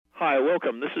Hi,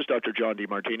 welcome. This is Dr. John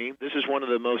DeMartini. This is one of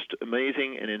the most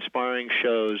amazing and inspiring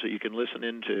shows that you can listen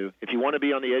into. If you want to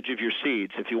be on the edge of your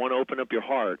seats, if you want to open up your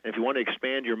heart, if you want to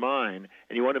expand your mind,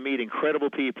 and you want to meet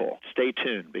incredible people, stay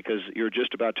tuned because you're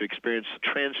just about to experience a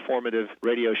transformative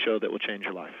radio show that will change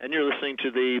your life. And you're listening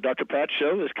to the Dr. Pat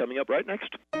Show that's coming up right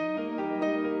next.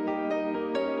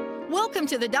 Welcome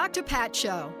to the Dr. Pat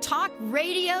Show. Talk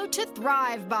radio to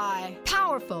thrive by.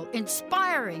 Powerful,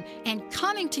 inspiring, and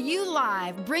coming to you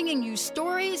live, bringing you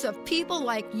stories of people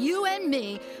like you and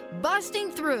me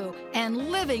busting through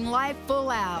and living life full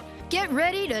out. Get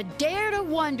ready to dare to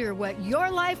wonder what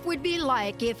your life would be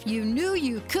like if you knew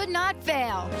you could not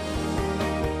fail.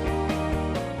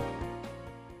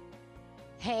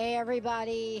 Hey,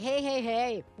 everybody.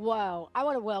 Hey. Whoa. I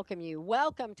want to welcome you.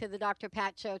 Welcome to the Dr.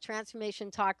 Pat Show,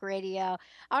 Transformation Talk Radio.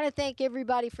 I want to thank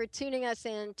everybody for tuning us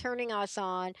in, turning us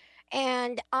on.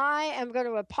 And I am going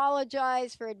to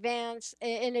apologize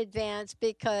in advance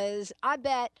because I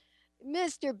bet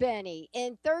Mr. Benny,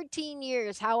 in 13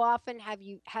 years, how often have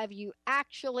you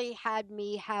actually had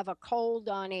me have a cold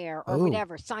on air or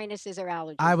whatever, sinuses or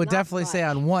allergies? I would Not definitely much. say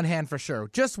on one hand for sure.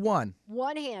 Just one.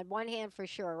 One hand for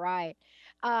sure, right.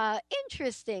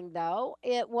 Interesting, though,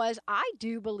 I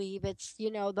do believe it's,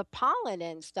 the pollen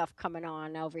and stuff coming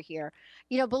on over here.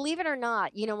 Believe it or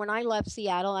not, when I left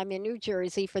Seattle, I'm in New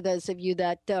Jersey, for those of you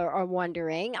that are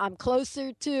wondering. I'm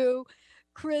closer to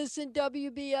Chris and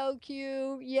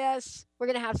WBOQ. Yes, we're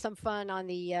going to have some fun on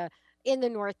in the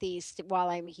Northeast while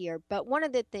I'm here. But one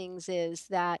of the things is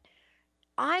that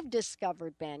I've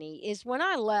discovered, Benny, is when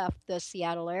I left the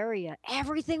Seattle area,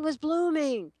 everything was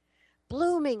blooming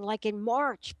like in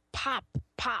March, pop,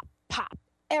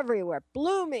 everywhere,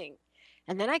 blooming.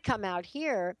 And then I come out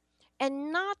here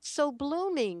and not so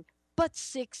blooming, but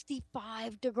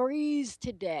 65 degrees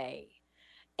today.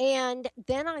 And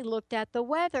then I looked at the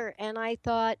weather and I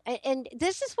thought, and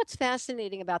this is what's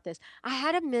fascinating about this. I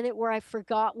had a minute where I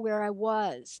forgot where I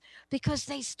was because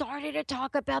they started to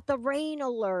talk about the rain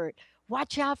alert.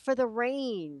 Watch out for the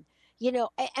rain,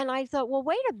 and I thought, well,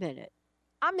 wait a minute.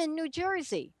 I'm in New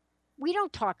Jersey. We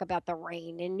don't talk about the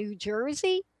rain in New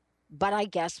Jersey, but I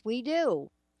guess we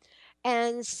do.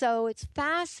 And so it's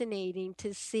fascinating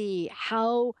to see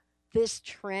how this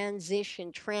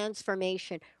transformation,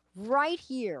 right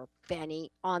here, Benny,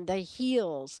 on the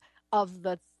heels of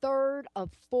the third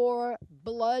of 4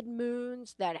 blood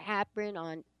moons that happen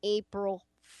on April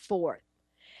 4th.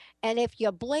 And if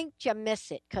you blinked, you miss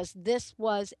it, because this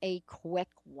was a quick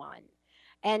one.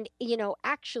 And,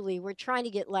 actually, we're trying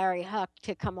to get Larry Huck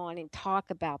to come on and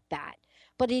talk about that.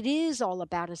 But it is all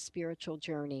about a spiritual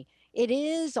journey. It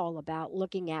is all about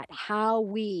looking at how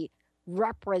we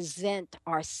represent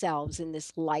ourselves in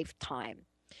this lifetime.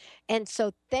 And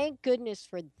so thank goodness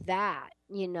for that,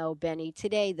 Benny,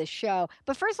 today, the show.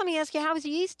 But first, let me ask you, how was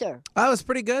Easter? Oh, it was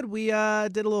pretty good. We did a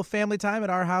little family time at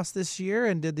our house this year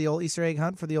and did the old Easter egg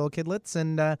hunt for the old kidlets,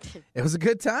 and it was a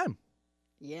good time.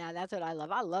 Yeah, that's what I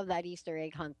love. I love that Easter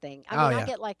egg hunt thing. I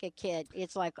get like a kid.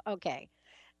 It's like, okay.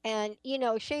 And,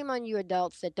 shame on you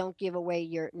adults that don't give away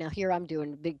now here I'm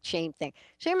doing a big shame thing.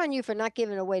 Shame on you for not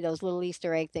giving away those little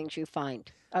Easter egg things you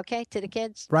find, okay, to the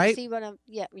kids. Right. See what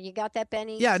you got that,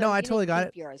 Benny? Yeah, So no, I totally got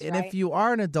it. Yours, and right? if you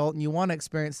are an adult and you want to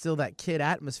experience still that kid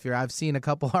atmosphere, I've seen a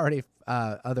couple already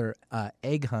other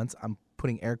egg hunts. I'm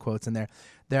putting air quotes in there.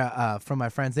 They're from my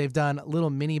friends. They've done little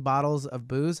mini bottles of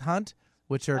booze hunt,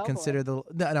 which are considered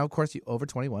now, of course, you over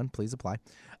 21, please apply.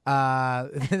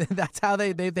 That's how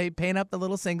they paint up the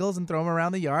little singles and throw them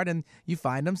around the yard, and you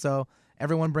find them. So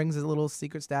everyone brings a little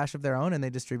secret stash of their own, and they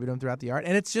distribute them throughout the yard.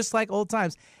 And it's just like old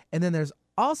times. And then there's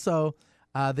also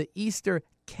the Easter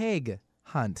keg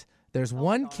hunt. There's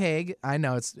one keg. I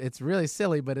know it's really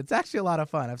silly, but it's actually a lot of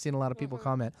fun. I've seen a lot of people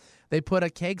comment. They put a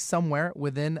keg somewhere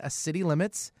within a city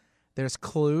limits. There's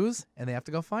clues, and they have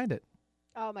to go find it.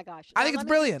 Oh, my gosh. I think it's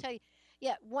brilliant.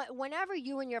 Yeah, whenever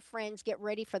you and your friends get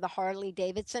ready for the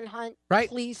Harley-Davidson hunt, right?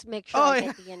 Please make sure I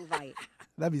get the invite.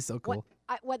 That'd be so cool.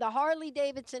 When the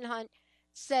Harley-Davidson hunt,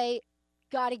 say,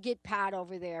 got to get Pat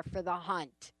over there for the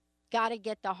hunt. Got to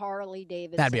get the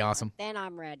Harley-Davidson. That'd be awesome. Hunt. Then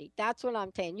I'm ready. That's what I'm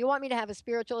saying. You want me to have a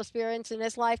spiritual experience in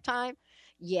this lifetime?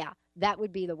 Yeah, that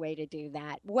would be the way to do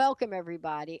that. Welcome,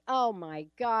 everybody. Oh, my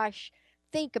gosh.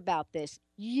 Think about this.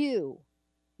 You,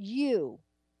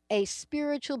 a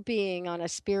spiritual being on a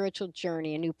spiritual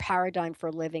journey, a new paradigm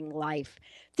for living life.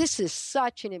 This is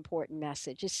such an important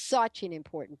message. It's such an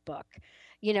important book,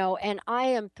 and I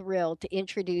am thrilled to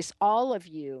introduce all of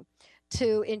you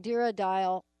to Indira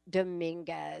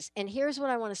Dyal-Dominguez. And here's what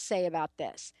I want to say about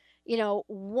this.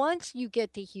 Once you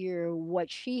get to hear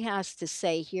what she has to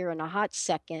say here in a hot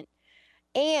second,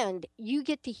 and you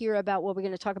get to hear about what we're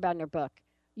going to talk about in her book.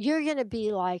 You're going to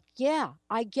be like, yeah,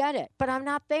 I get it, but I'm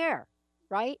not there,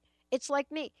 right? It's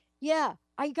like me. Yeah,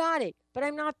 I got it, but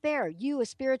I'm not there. You, a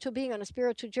spiritual being on a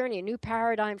spiritual journey, a new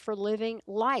paradigm for living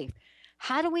life.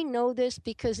 How do we know this?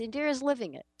 Because Indira's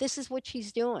living it. This is what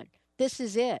she's doing. This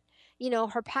is it.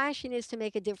 Her passion is to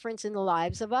make a difference in the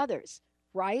lives of others,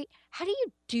 right? How do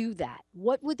you do that?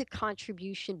 What would the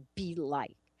contribution be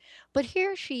like? But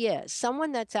here she is,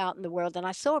 someone that's out in the world, and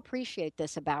I so appreciate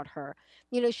this about her.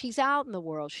 She's out in the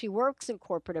world. She works in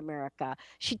corporate America.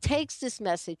 She takes this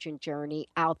message and journey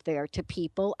out there to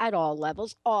people at all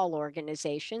levels, all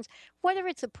organizations, whether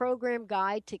it's a program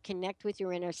guide to connect with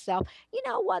your inner self. You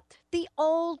know what? The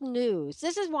old news.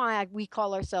 This is why we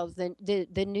call ourselves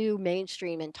the new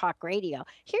mainstream in talk radio.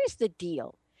 Here's the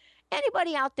deal.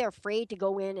 Anybody out there afraid to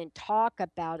go in and talk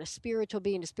about a spiritual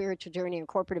being, a spiritual journey in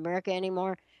corporate America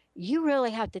anymore? You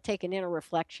really have to take an inner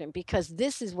reflection, because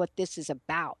this is what this is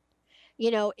about.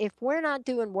 If we're not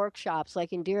doing workshops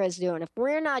like Indira's doing, if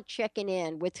we're not checking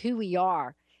in with who we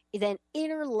are, then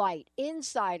inner light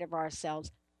inside of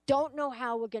ourselves, don't know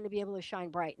how we're going to be able to shine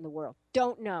bright in the world.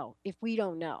 Don't know if we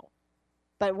don't know.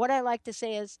 But what I like to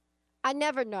say is, I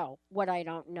never know what I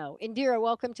don't know. Indira,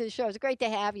 welcome to the show. It's great to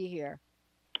have you here.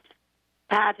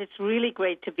 Pat, it's really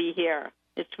great to be here.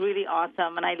 It's really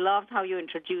awesome. And I loved how you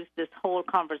introduced this whole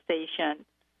conversation.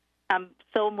 I'm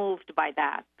so moved by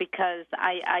that, because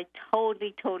I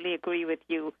totally agree with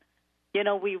you.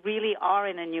 We really are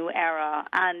in a new era.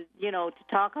 And, to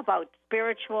talk about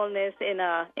spiritualness in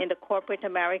the corporate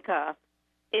America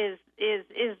is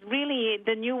really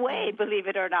the new way, believe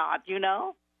it or not,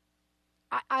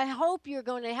 I hope you're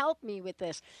going to help me with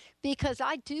this, because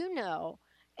I do know.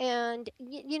 And,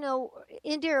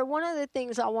 Indira, one of the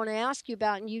things I want to ask you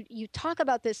about, and you talk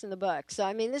about this in the book. So,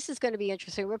 I mean, this is going to be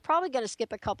interesting. We're probably going to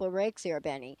skip a couple of breaks here,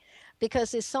 Benny,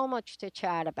 because there's so much to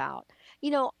chat about.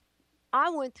 I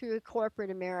went through corporate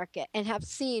America and have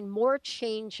seen more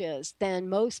changes than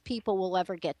most people will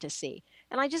ever get to see.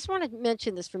 And I just want to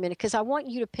mention this for a minute, because I want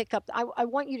you to pick up, I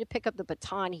want you to pick up the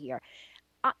baton here.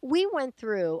 We went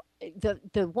through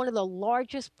the one of the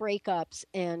largest breakups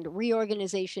and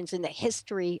reorganizations in the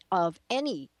history of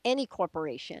any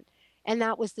corporation, and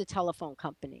that was the telephone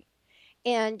company.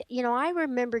 And I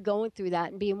remember going through that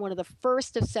and being one of the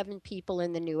first of 7 people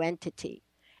in the new entity,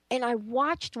 and I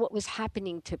watched what was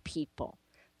happening to people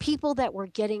that were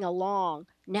getting along.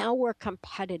 Now we're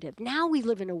competitive. Now we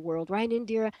live in a world, right,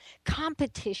 Indira?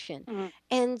 Competition. Mm-hmm.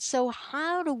 And so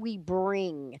how do we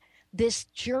bring this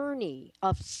journey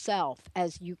of self,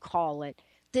 as you call it,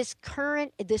 this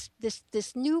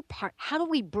new part, how do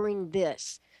we bring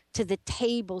this to the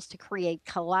tables to create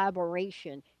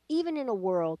collaboration, even in a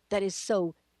world that is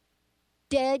so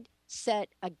dead set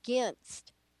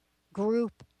against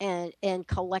group and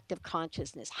collective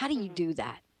consciousness? How do you do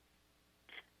that?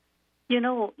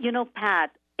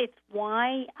 Pat, it's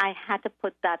why I had to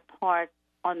put that part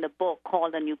on the book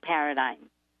called A New Paradigm.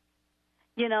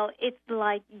 It's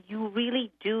like you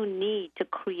really do need to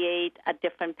create a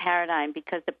different paradigm,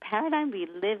 because the paradigm we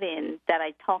live in that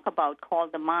I talk about,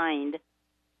 called the mind,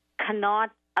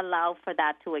 cannot allow for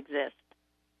that to exist.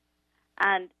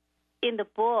 And in the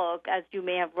book, as you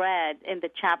may have read, in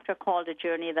the chapter called The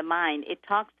Journey of the Mind, it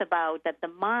talks about that the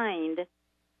mind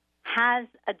has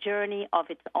a journey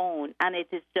of its own, and it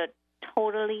is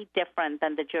totally different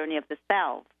than the journey of the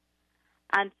self.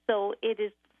 And so it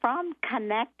is from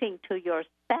connecting to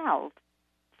yourself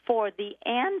for the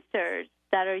answers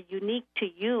that are unique to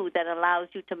you that allows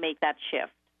you to make that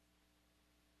shift.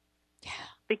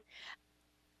 Yeah.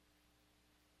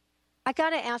 I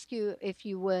got to ask you, if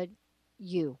you would,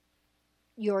 your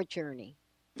journey.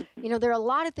 There are a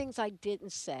lot of things I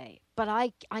didn't say, but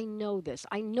I know this.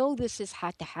 I know this has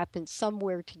had to happen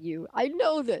somewhere to you. I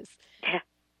know this. Yeah.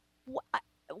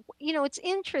 It's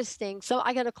interesting. So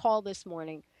I got a call this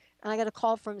morning, and I got a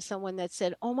call from someone that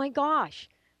said, oh my gosh,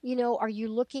 are you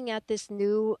looking at this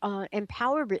new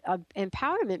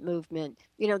empowerment movement?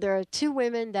 There are 2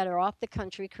 women that are off the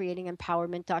country creating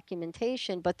empowerment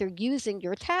documentation, but they're using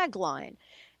your tagline.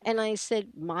 And I said,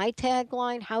 my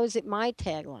tagline? How is it my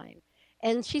tagline?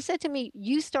 And she said to me,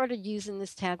 you started using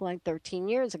this tagline 13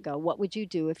 years ago. What would you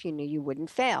do if you knew you wouldn't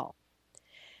fail?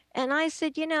 And I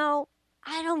said,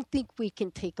 I don't think we can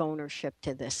take ownership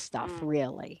to this stuff,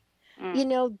 really.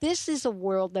 This is a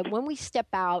world that when we step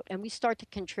out and we start to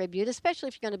contribute, especially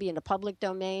if you're going to be in the public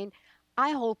domain,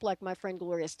 I hope, like my friend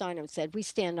Gloria Steinem said, we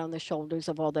stand on the shoulders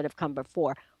of all that have come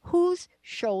before. Whose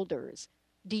shoulders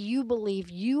do you believe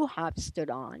you have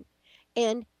stood on?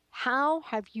 And how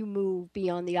have you moved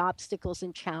beyond the obstacles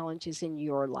and challenges in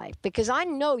your life? Because I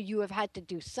know you have had to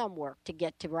do some work to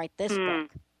get to write this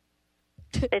book.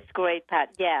 It's great, Pat.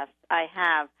 Yes, I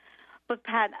have. But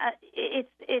Pat,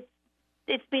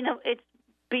 it's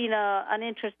been an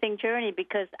interesting journey,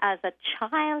 because as a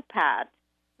child, Pat,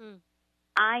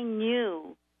 I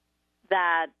knew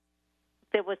that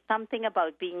there was something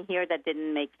about being here that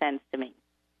didn't make sense to me.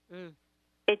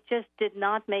 It just did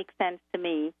not make sense to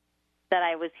me that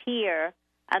I was here,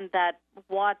 and that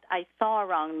what I saw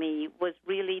around me was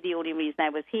really the only reason I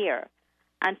was here.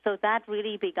 And so that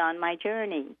really began my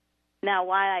journey. Now,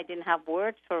 while I didn't have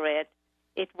words for it,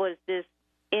 it was this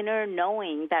inner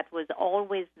knowing that was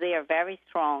always there, very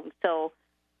strong. So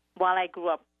while I grew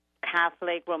up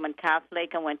Catholic, Roman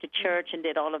Catholic, and went to church and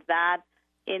did all of that,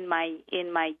 in my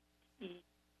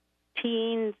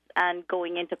teens and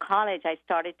going into college, I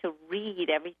started to read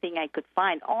everything I could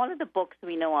find, all of the books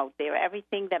we know out there,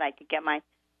 everything that I could get my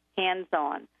hands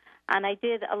on. And I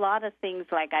did a lot of things,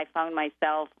 like I found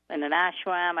myself in an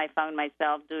ashram, I found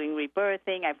myself doing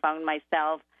rebirthing, I found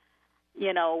myself,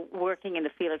 working in the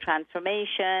field of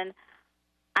transformation.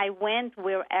 I went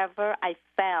wherever I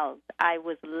felt I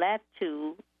was led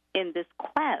to in this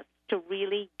quest to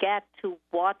really get to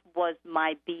what was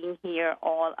my being here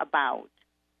all about.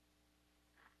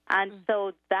 And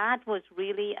so that was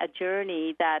really a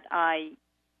journey that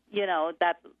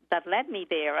that led me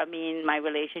there. I mean, my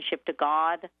relationship to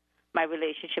God, my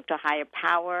relationship to higher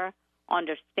power,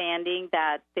 understanding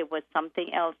that there was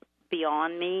something else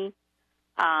beyond me,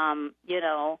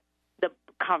 the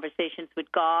conversations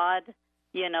with God,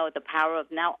 the power of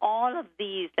now, all of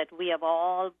these that we have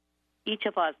each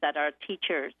of us that are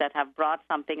teachers that have brought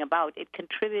something about, it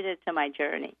contributed to my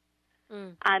journey.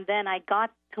 And then I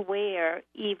got to where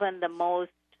even the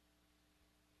most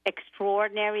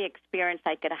extraordinary experience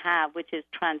I could have, which is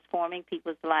transforming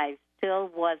people's lives, still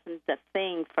wasn't the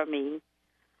thing for me.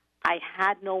 I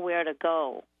had nowhere to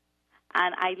go.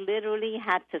 And I literally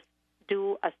had to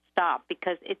do a stop,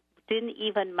 because it didn't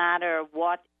even matter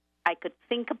what I could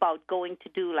think about going to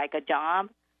do, like a job.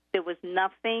 There was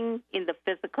nothing in the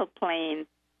physical plane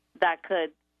that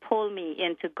could pull me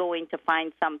into going to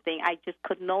find something. I just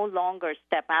could no longer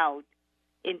step out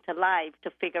into life to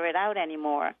figure it out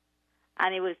anymore.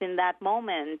 And it was in that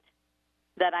moment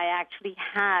that I actually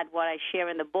had what I share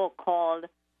in the book called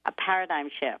a paradigm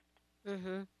shift,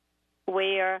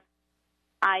 where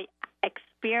I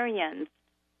experienced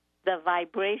the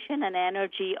vibration and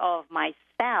energy of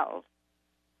myself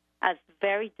as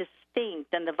very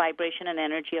distinct than the vibration and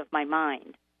energy of my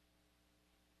mind.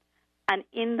 And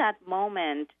in that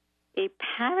moment, a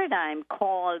paradigm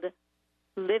called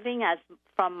living as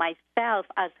from myself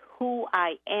as who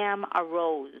I am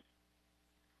arose.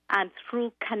 And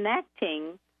through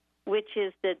connecting, which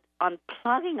is the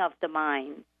unplugging of the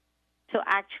mind, to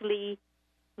actually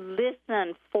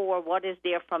listen for what is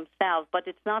there from self. But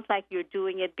it's not like you're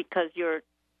doing it because you're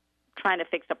trying to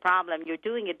fix a problem. You're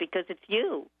doing it because it's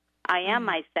you. I am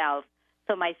myself.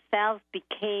 So myself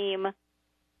became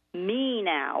me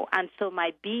now. And so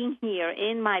my being here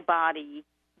in my body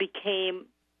became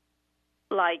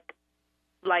like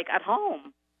at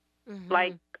home.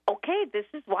 Like, okay, this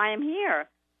is why I'm here,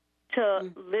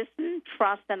 to listen,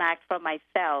 trust, and act for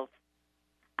myself.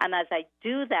 And as I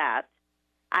do that,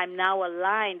 I'm now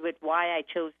aligned with why I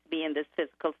chose to be in this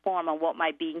physical form and what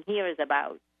my being here is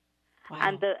about. Wow.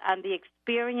 And the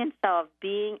experience of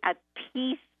being at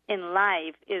peace in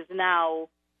life is now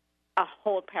a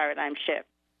whole paradigm shift.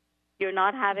 You're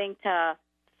not having to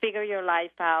figure your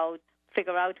life out,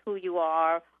 figure out who you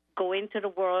are, go into the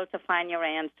world to find your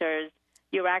answers.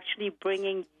 You're actually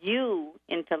bringing you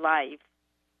into life,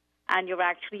 and you're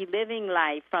actually living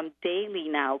life from daily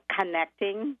now,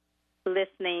 connecting,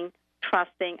 listening,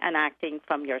 trusting, and acting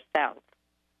from yourself.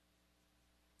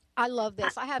 I love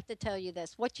this. I have to tell you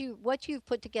this. What you've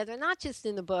put together, not just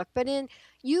in the book, but in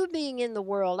you being in the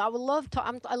world. I love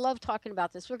talking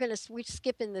about this. We're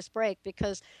skipping this break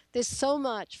because there's so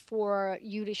much for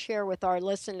you to share with our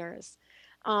listeners.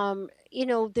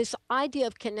 This idea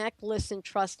of connect, listen,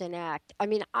 trust, and act. I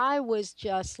mean, I was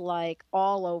just like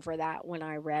all over that when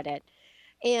I read it.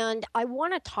 And I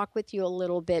want to talk with you a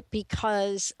little bit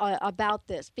because about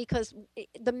this, because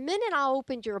the minute I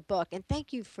opened your book, and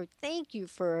thank you for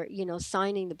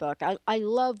signing the book. I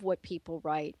love what people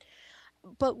write.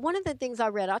 But one of the things I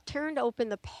read, I turned open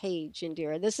the page,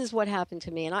 Indira. This is what happened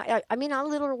to me. And I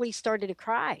literally started to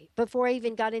cry before I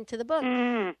even got into the book.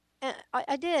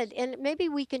 I did. And maybe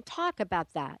we can talk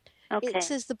about that. Okay. It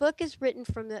says the book is written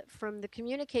from the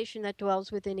communication that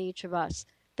dwells within each of us,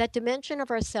 that dimension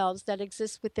of ourselves that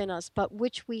exists within us, but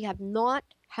which we have not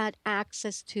had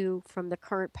access to from the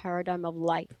current paradigm of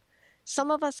life. Some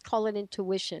of us call it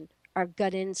intuition, our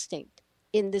gut instinct.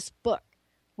 In this book,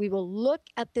 we will look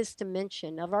at this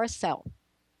dimension of ourself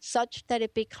such that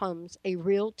it becomes a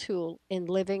real tool in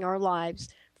living our lives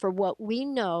for what we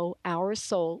know our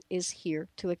soul is here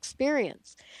to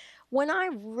experience. When I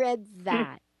read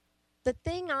that, the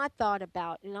thing I thought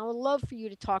about, and I would love for you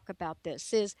to talk about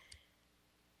this, is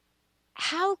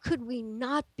how could we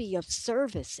not be of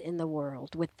service in the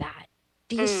world with that?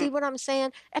 Do you see what I'm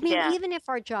saying? I mean, Yeah. even if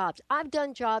our jobs, I've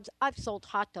done jobs, I've sold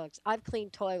hot dogs, I've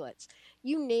cleaned toilets,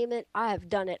 you name it, I have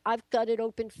done it. I've gutted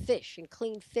open fish and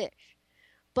cleaned fish.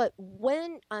 But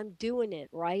when I'm doing it,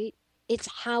 right, it's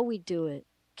how we do it.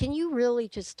 Can you really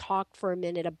just talk for a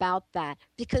minute about that?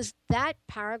 Because that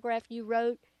paragraph you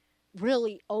wrote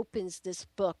really opens this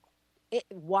book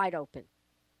wide open.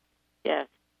 Yes.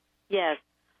 Yes.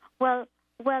 Well,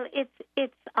 it's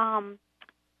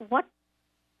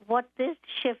what this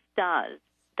shift does,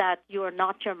 that you're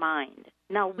not your mind.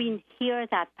 Now we hear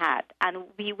that, Pat, and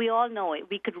we all know it.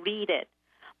 We could read it,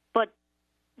 but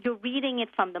you're reading it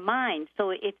from the mind, so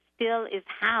it still is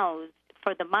housed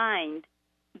for the mind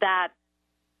that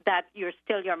you're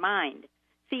still your mind.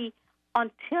 See,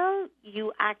 until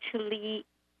you actually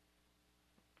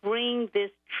bring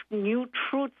this new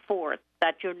truth forth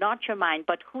that you're not your mind,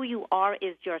 but who you are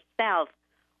is yourself,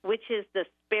 which is the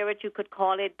spirit, you could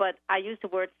call it, but I use the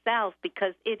word self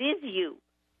because it is you.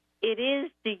 It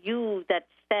is the you that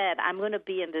said, I'm going to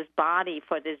be in this body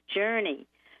for this journey.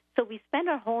 So we spend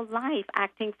our whole life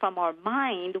acting from our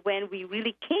mind when we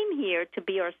really came here to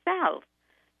be ourselves.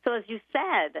 So as you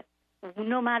said,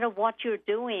 no matter what you're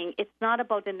doing, it's not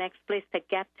about the next place to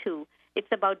get to.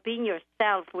 It's about being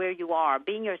yourself where you are,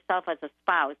 being yourself as a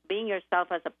spouse, being yourself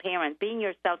as a parent, being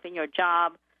yourself in your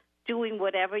job, doing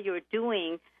whatever you're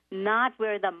doing, not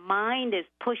where the mind is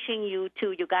pushing you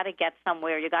to, you got to get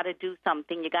somewhere, you got to do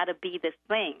something, you got to be this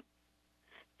thing.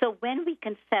 So when we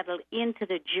can settle into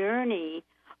the journey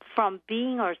from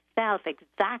being ourselves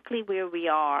exactly where we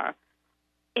are,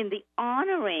 in the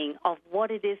honoring of what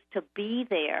it is to be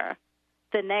there,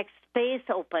 the next space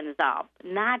opens up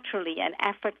naturally and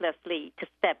effortlessly to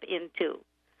step into.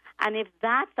 And if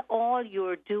that's all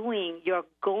you're doing, you're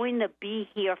going to be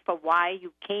here for why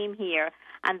you came here,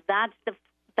 and that's the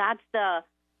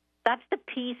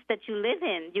peace that you live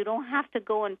in. You don't have to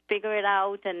go and figure it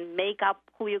out and make up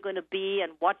who you're going to be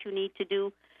and what you need to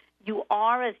do. You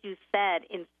are, as you said,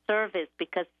 in service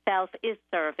because self is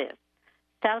service.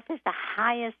 Self is the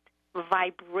highest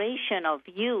vibration of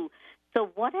you. So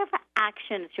whatever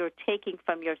actions you're taking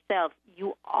from yourself,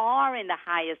 you are in the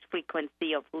highest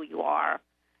frequency of who you are.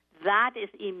 That is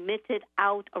emitted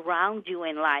out around you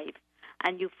in life.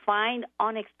 And you find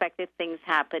unexpected things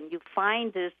happen. You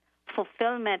find this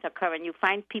fulfillment occurring. You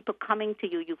find people coming to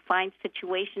you. You find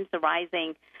situations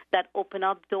arising that open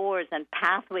up doors and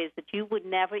pathways that you would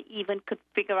never even could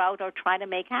figure out or try to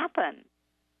make happen.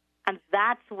 And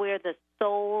that's where the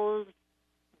soul's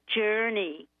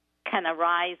journey can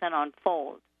arise and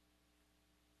unfold.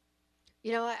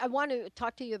 You know, I want to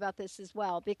talk to you about this as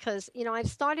well because, you know, I've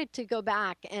started to go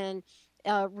back and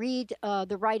read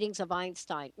the writings of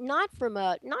Einstein, not from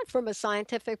a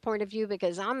scientific point of view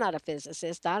because I'm not a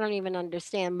physicist. I don't even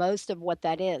understand most of what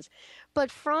that is,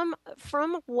 but from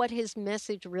what his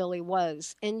message really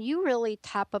was, and you really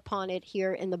tap upon it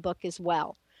here in the book as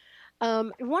well.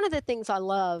 One of the things I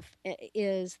love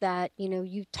is that, you know,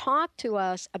 you talk to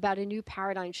us about a new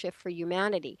paradigm shift for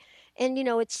humanity. And, you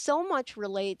know, it so much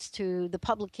relates to the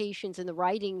publications and the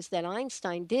writings that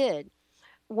Einstein did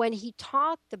when he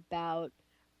talked about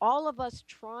all of us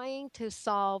trying to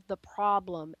solve the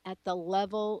problem at the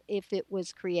level if it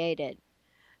was created.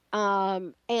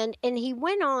 And he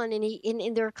went on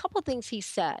and there are a couple of things he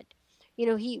said. You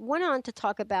know, he went on to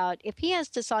talk about if he has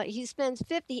to solve, he spends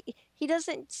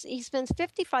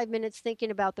 55 minutes thinking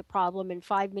about the problem and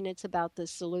 5 minutes about the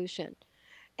solution.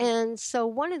 And so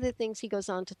one of the things he goes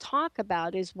on to talk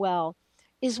about as well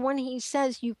is when he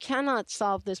says you cannot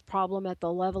solve this problem at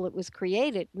the level it was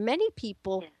created. Many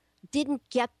people didn't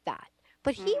get that.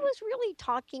 But he was really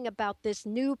talking about this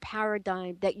new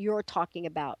paradigm that you're talking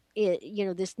about, you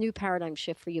know, this new paradigm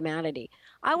shift for humanity.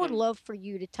 I would love for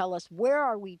you to tell us, where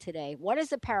are we today? What is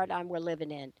the paradigm we're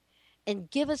living in? And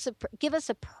give us a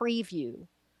preview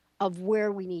of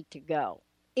where we need to go.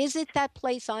 Is it that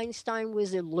place Einstein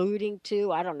was alluding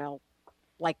to? I don't know,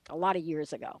 like a lot of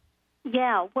years ago.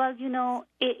 Yeah, well, you know,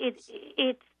 it's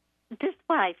this is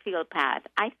what I feel, Pat.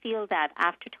 I feel that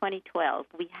after 2012,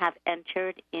 we have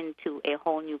entered into a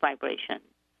whole new vibration.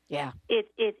 Yeah. It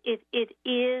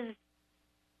is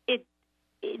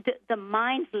the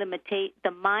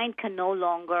mind can no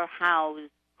longer house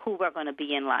who we're going to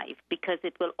be in life, because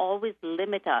it will always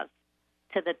limit us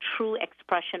to the true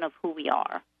expression of who we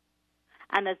are.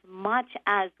 And as much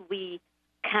as we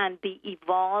can be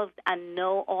evolved and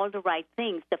know all the right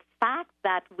things, the fact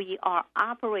that we are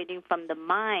operating from the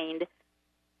mind,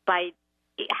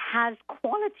 it has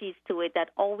qualities to it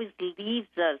that always leaves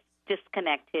us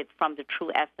disconnected from the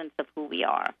true essence of who we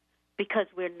are, because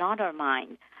we're not our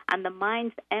mind. And the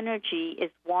mind's energy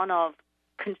is one of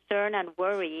concern and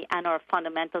worry and our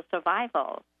fundamental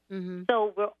survival. Mm-hmm.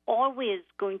 So we're always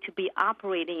going to be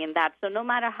operating in that. So no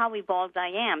matter how evolved I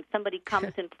am, somebody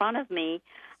comes in front of me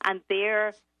and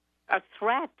they're a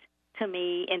threat to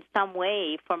me in some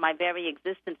way for my very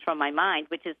existence from my mind,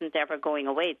 which isn't ever going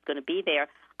away. It's going to be there.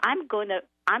 I'm going to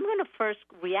first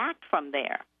react from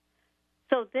there.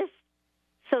 So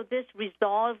this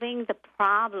resolving the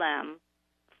problem,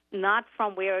 not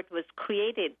from where it was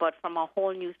created, but from a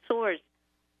whole new source,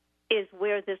 is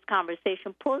where this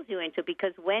conversation pulls you into.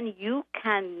 Because when you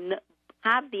can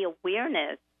have the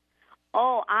awareness,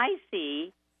 oh, I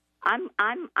see, I'm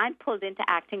pulled into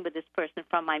acting with this person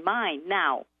from my mind.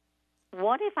 Now,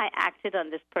 what if I acted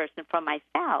on this person from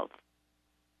myself?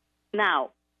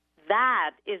 Now,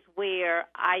 that is where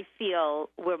I feel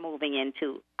we're moving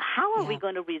into. How are we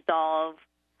going to resolve?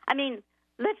 I mean,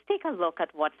 let's take a look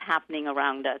at what's happening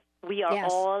around us. We are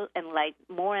all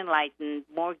more enlightened,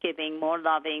 more giving, more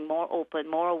loving, more open,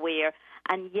 more aware,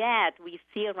 and yet we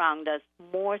see around us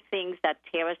more things that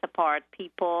tear us apart,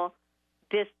 people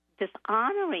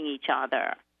dishonoring each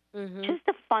other. Mm-hmm. Just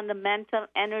the fundamental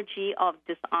energy of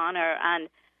dishonor. And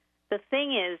the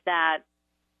thing is that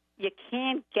you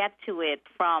can't get to it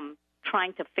from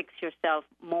trying to fix yourself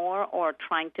more or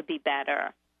trying to be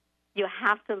better. You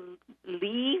have to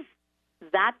leave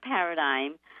that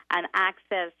paradigm and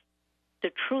access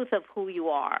the truth of who you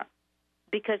are.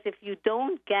 Because if you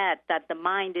don't get that the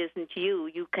mind isn't you,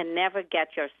 you can never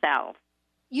get yourself.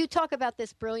 You talk about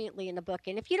this brilliantly in the book.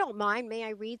 And if you don't mind, may I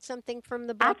read something from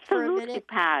the book for a minute? Absolutely,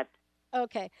 Pat.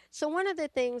 Okay. So one of the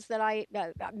things that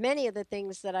many of the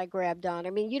things that I grabbed on, I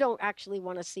mean, you don't actually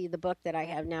want to see the book that I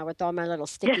have now with all my little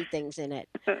sticky things in it.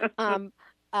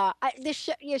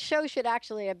 Your show should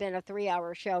actually have been a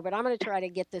 3-hour show, but I'm going to try to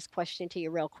get this question to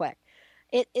you real quick.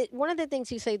 One of the things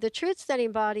you say, the truths that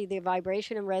embody the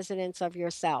vibration and resonance of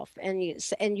yourself, and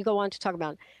you go on to talk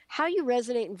about how you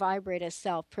resonate and vibrate as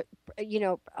self.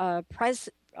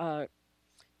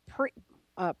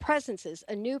 Presence is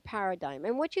a new paradigm.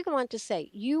 And what you go on to say,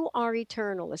 you are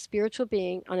eternal, a spiritual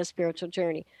being on a spiritual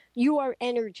journey. You are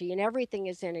energy, and everything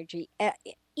is energy,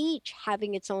 each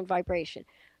having its own vibration.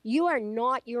 You are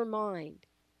not your mind.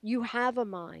 You have a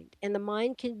mind, and the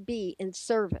mind can be in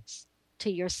service to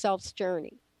your self's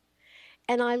journey.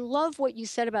 And I love what you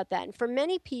said about that. And for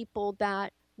many people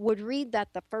that would read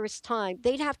that the first time,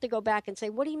 they'd have to go back and say,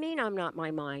 what do you mean I'm not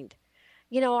my mind?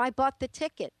 I bought the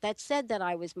ticket that said that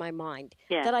I was my mind,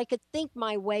 that I could think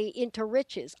my way into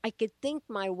riches. I could think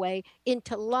my way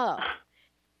into love.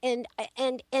 And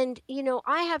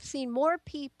I have seen more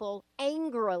people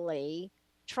angrily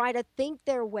try to think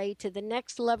their way to the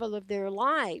next level of their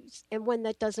lives. And when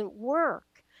that doesn't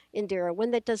work, Indira,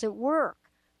 when that doesn't work,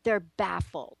 they're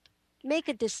baffled. Make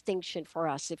a distinction for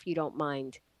us, if you don't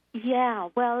mind. Yeah,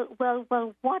 well,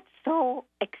 what's so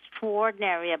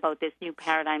extraordinary about this new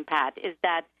paradigm, Pat, is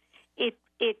that it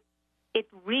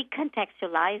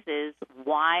recontextualizes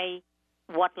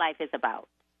what life is about.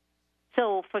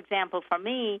 So, for example, for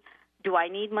me, do I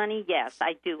need money? Yes,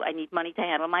 I do. I need money to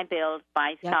handle my bills,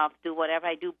 buy stuff, do whatever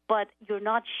I do. But you're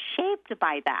not shaped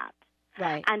by that.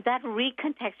 Right. And that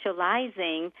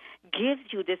recontextualizing gives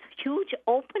you this huge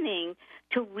opening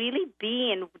to really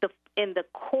be in the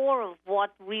core of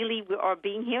what really our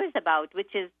being here is about,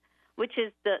 which is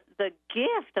the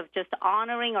gift of just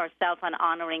honoring ourselves and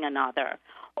honoring another.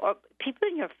 Or people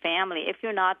in your family, if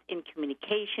you're not in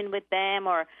communication with them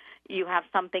or you have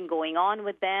something going on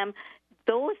with them,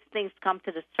 those things come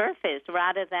to the surface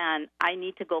rather than I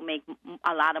need to go make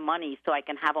a lot of money so I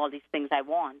can have all these things I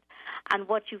want. And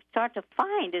what you start to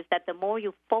find is that the more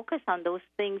you focus on those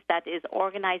things that is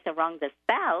organized around the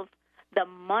self, the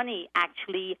money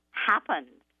actually happens.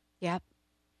 Yep.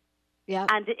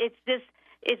 And it's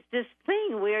this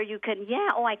thing where you can,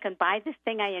 I can buy this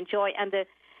thing I enjoy, and this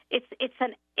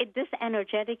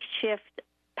energetic shift,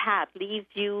 Pat, leaves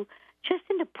you just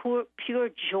in the pure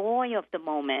joy of the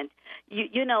moment.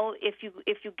 You know, if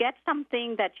you get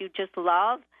something that you just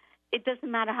love, it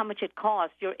doesn't matter how much it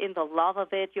costs. You're in the love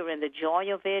of it. You're in the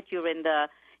joy of it. You're in the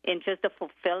in just the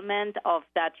fulfillment of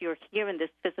that you're here in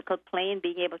this physical plane,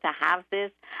 being able to have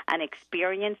this and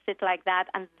experience it like that,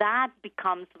 and that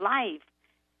becomes life.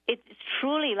 It's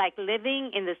truly like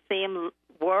living in the same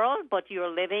world, but you're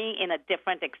living in a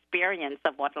different experience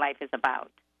of what life is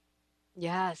about.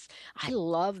 Yes, I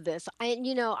love this. I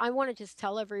want to just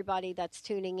tell everybody that's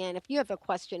tuning in, if you have a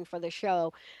question for the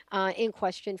show, in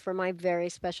question for my very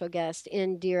special guest,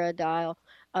 Indira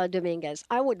Dyal-Dominguez,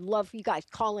 I would love for you guys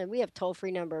call in. We have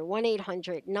toll-free number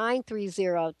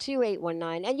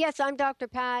 1-800-930-2819. And yes, I'm Dr.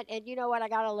 Pat, and you know what? I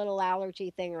got a little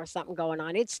allergy thing or something going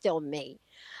on. It's still me.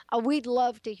 We'd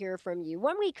love to hear from you.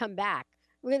 When we come back,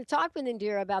 we're going to talk with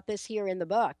Indira about this here in the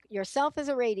book. Yourself is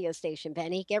a radio station,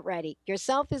 Penny. Get ready.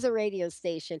 Yourself is a radio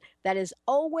station that is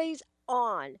always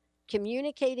on,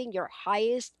 communicating your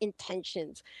highest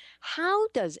intentions. How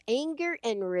does anger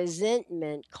and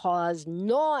resentment cause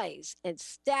noise and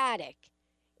static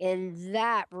in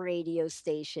that radio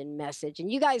station message?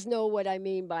 And you guys know what I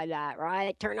mean by that,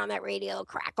 right? Turn on that radio,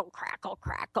 crackle, crackle,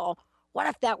 crackle. What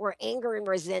if that were anger and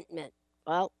resentment?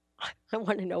 Well, I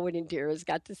want to know what Indira's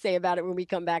got to say about it when we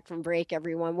come back from break,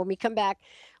 everyone. When we come back,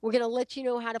 we're going to let you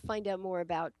know how to find out more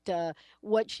about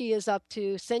what she is up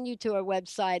to, send you to our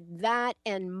website, that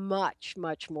and much,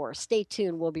 much more. Stay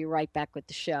tuned. We'll be right back with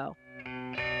the show.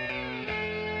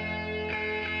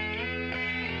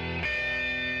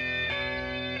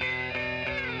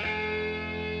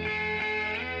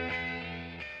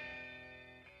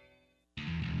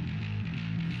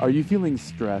 Are you feeling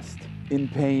stressed, in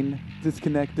pain,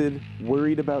 disconnected,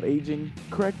 worried about aging?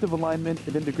 Corrective alignment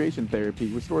and integration therapy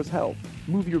restores health.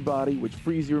 Move your body, which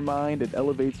frees your mind and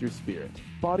elevates your spirit.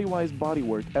 Bodywise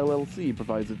Bodywork LLC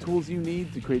provides the tools you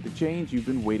need to create the change you've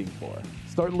been waiting for.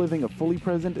 Start living a fully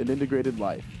present and integrated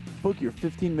life. Book your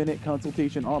 15-minute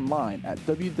consultation online at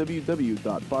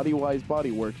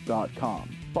www.bodywisebodywork.com.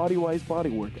 Bodywise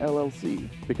Bodywork LLC,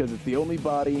 because it's the only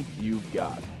body you've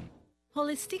got.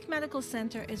 Holistic Medical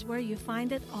Center is where you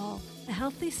find it all. A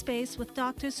healthy space with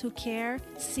doctors who care,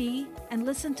 see, and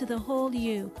listen to the whole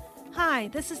you. Hi,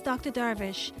 this is Dr.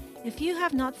 Darvish. If you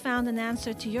have not found an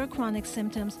answer to your chronic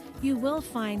symptoms, you will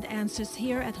find answers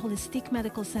here at Holistic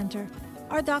Medical Center.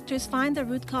 Our doctors find the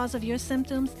root cause of your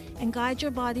symptoms and guide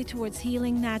your body towards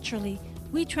healing naturally.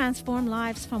 We transform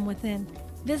lives from within.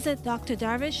 Visit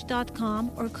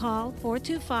drdarvish.com or call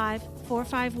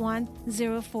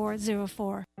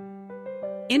 425-451-0404.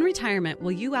 In retirement,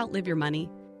 will you outlive your money?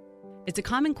 It's a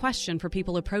common question for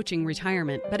people approaching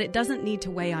retirement, but it doesn't need to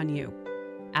weigh on you.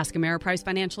 Ask Ameriprise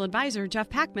Financial Advisor Jeff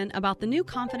Packman about the new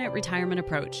Confident Retirement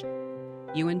Approach.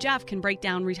 You and Jeff can break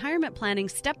down retirement planning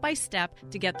step by step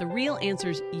to get the real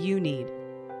answers you need.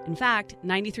 In fact,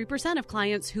 93% of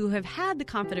clients who have had the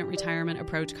Confident Retirement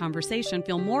Approach conversation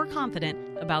feel more confident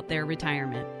about their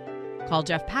retirement. Call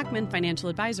Jeff Packman, Financial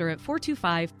Advisor, at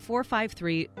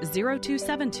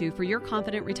 425-453-0272 for your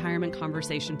Confident Retirement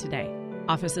conversation today.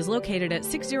 Office is located at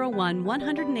 601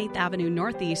 108th Avenue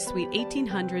Northeast, Suite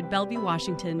 1800, Bellevue,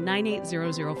 Washington,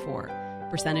 98004.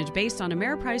 Percentage based on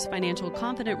Ameriprise Financial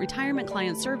Confident Retirement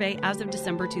Client Survey as of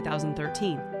December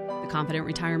 2013. The Confident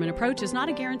Retirement Approach is not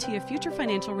a guarantee of future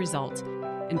financial results.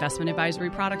 Investment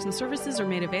advisory products and services are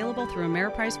made available through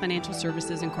Ameriprise Financial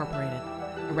Services, Incorporated.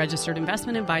 A registered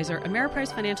investment advisor,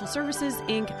 Ameriprise Financial Services,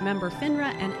 Inc., member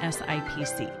FINRA and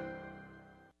SIPC.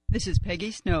 This is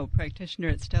Peggy Snow, practitioner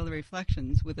at Stellar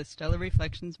Reflections, with a Stellar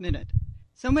Reflections Minute.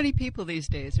 So many people these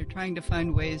days are trying to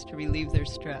find ways to relieve their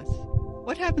stress.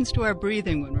 What happens to our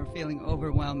breathing when we're feeling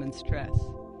overwhelm and stress?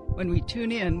 When we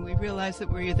tune in, we realize that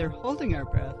we're either holding our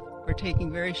breath or taking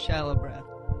very shallow breath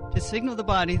to signal the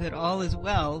body that all is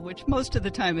well, which most of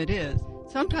the time it is.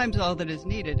 Sometimes all that is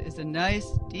needed is a nice,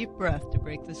 deep breath to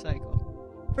break the cycle.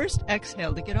 First,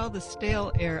 exhale to get all the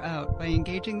stale air out by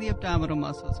engaging the abdominal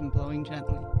muscles and blowing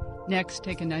gently. Next,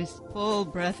 take a nice, full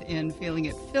breath in, feeling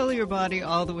it fill your body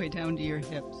all the way down to your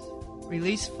hips.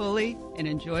 Release fully and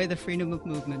enjoy the freedom of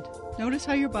movement. Notice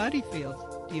how your body feels.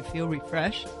 Do you feel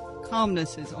refreshed?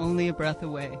 Calmness is only a breath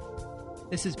away.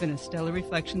 This has been a Stellar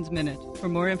Reflections Minute. For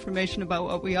more information about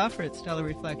what we offer at Stellar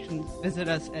Reflections, visit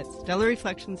us at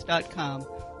stellarreflections.com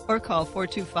or call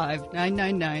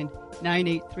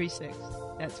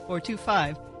 425-999-9836. That's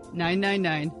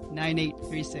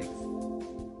 425-999-9836.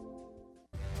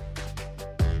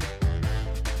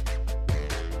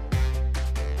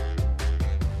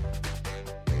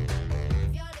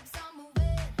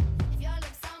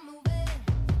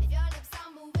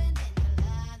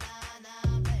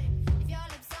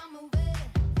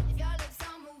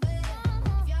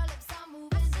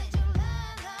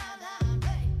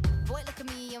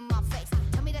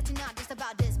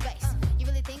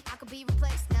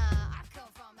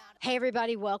 Hey,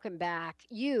 everybody, welcome back.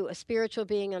 You, a spiritual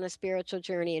being on a spiritual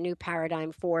journey, a new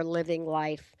paradigm for living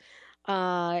life.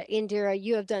 Indira,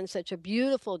 you have done such a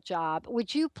beautiful job.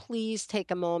 Would you please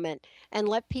take a moment and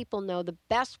let people know the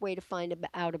best way to find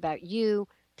out about you,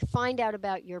 to find out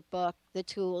about your book, the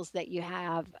tools that you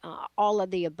have, all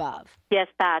of the above? Yes,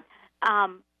 Pat.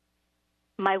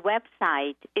 My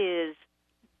website is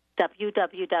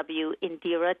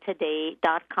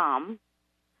www.indiratoday.com,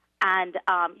 and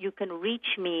you can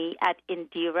reach me at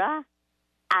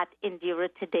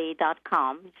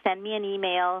Indira@indiratoday.com. Send me an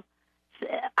email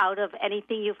out of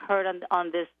anything you've heard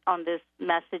on this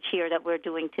message here that we're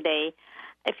doing today.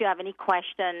 If you have any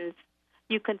questions,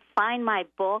 you can find my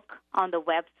book on the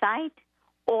website,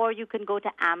 or you can go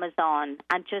to Amazon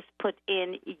and just put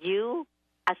in "You,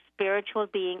 a spiritual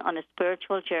being on a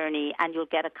spiritual journey," and you'll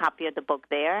get a copy of the book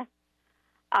there.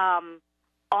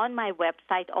 On my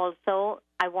website also,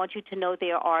 I want you to know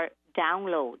there are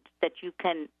downloads that you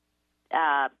can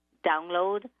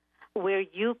download where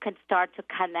you can start to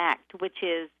connect, which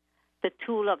is the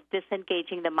tool of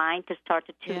disengaging the mind to start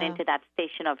to tune into that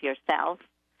station of yourself.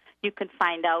 You can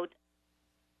find out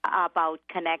about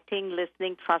connecting,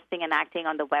 listening, trusting, and acting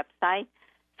on the website.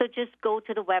 So just go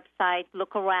to the website,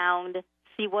 look around,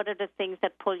 see what are the things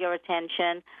that pull your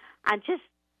attention, and just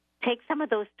take some of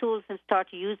those tools and start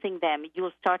using them.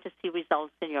 You'll start to see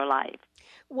results in your life.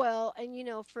 Well, and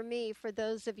for me, for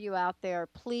those of you out there,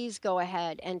 please go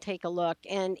ahead and take a look.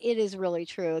 And it is really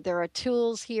true. There are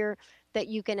tools here that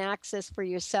you can access for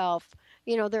yourself.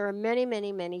 There are many,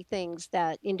 many, many things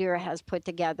that Indira has put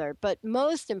together. But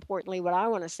most importantly, what I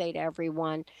want to say to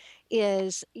everyone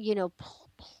is,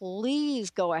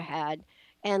 please go ahead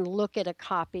and look at a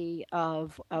copy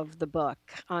of the book.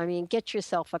 I mean, get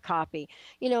yourself a copy.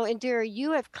 Indira,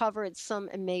 you have covered some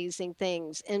amazing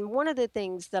things. And one of the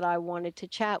things that I wanted to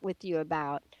chat with you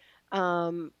about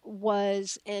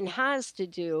was and has to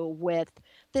do with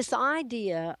this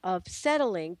idea of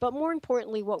settling, but more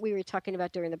importantly, what we were talking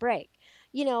about during the break.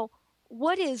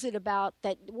 What is it about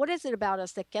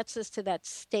us that gets us to that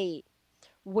state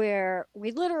where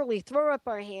we literally throw up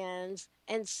our hands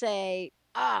and say,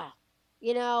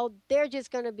 they're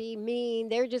just going to be mean.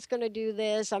 They're just going to do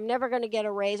this. I'm never going to get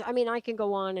a raise. I mean, I can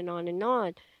go on and on and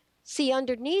on. See,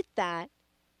 underneath that,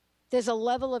 there's a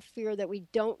level of fear that we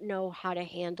don't know how to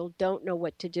handle, don't know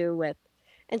what to do with.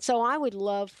 And so I would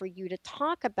love for you to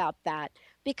talk about that,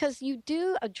 because you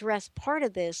do address part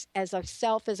of this as a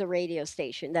self as a radio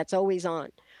station that's always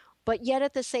on. But yet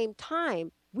at the same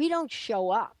time, we don't show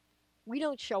up. We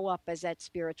don't show up as that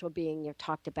spiritual being you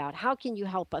talked about. How can you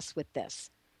help us with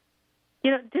this?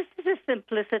 This is the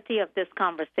simplicity of this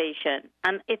conversation,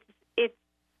 and it is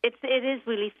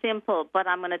really simple. But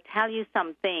I'm going to tell you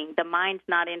something: the mind's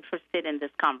not interested in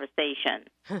this conversation.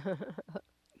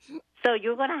 So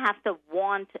you're going to have to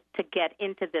want to get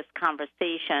into this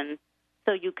conversation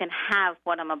so you can have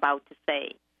what I'm about to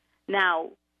say.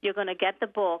 Now, you're going to get the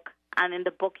book, and in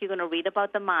the book you're going to read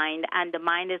about the mind, and the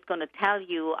mind is going to tell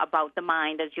you about the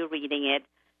mind as you're reading it.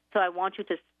 So I want you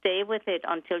to stay with it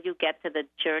until you get to the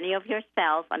journey of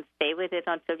yourself, and stay with it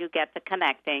until you get to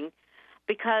connecting,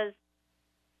 because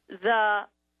the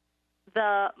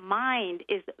mind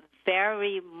is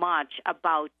very much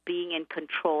about being in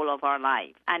control of our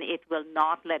life, and it will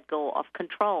not let go of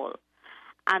control.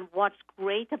 And what's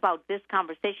great about this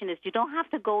conversation is you don't have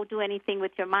to go do anything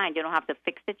with your mind. You don't have to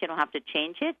fix it. You don't have to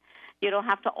change it. You don't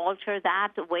have to alter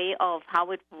that way of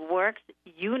how it works.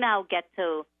 You now get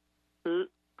to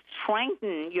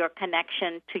strengthen your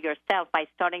connection to yourself by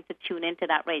starting to tune into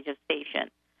that radio station.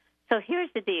 So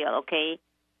here's the deal, okay?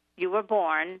 You were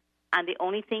born, and the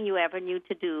only thing you ever knew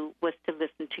to do was to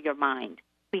listen to your mind.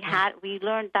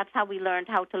 That's how we learned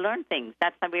how to learn things.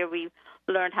 That's where we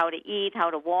learned how to eat, how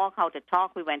to walk, how to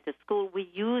talk. We went to school. We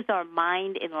use our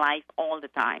mind in life all the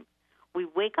time. We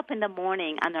wake up in the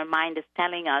morning, and our mind is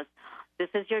telling us, this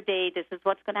is your day, this is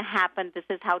what's going to happen, this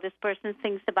is how this person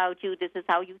thinks about you, this is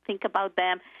how you think about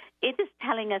them. It is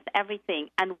telling us everything,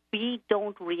 and we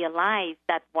don't realize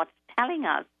that what's telling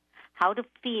us how to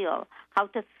feel, how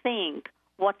to think,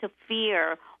 what to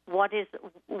fear, what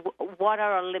are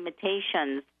our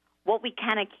limitations, what we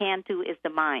can and can't do is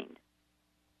the mind.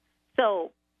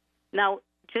 So now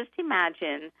just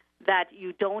imagine that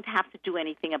you don't have to do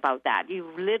anything about that. You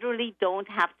literally don't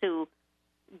have to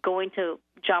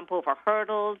jump over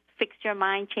hurdles, fix your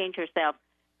mind, change yourself.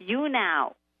 You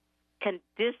now can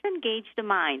disengage the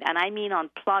mind, and I mean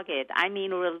unplug it. I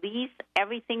mean release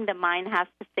everything the mind has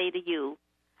to say to you,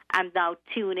 and now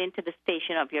tune into the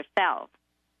station of yourself.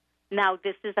 Now,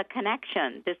 this is a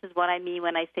connection. This is what I mean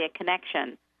when I say a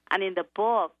connection. And in the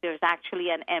book, there's actually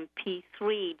an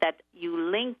MP3 that you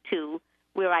link to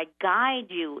where I guide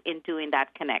you in doing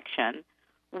that connection,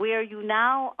 where you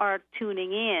now are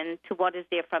tuning in to what is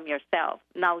there from yourself.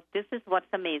 Now, this is what's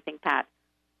amazing, Pat.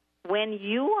 When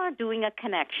you are doing a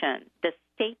connection, the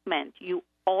statement you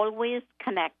always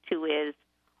connect to is,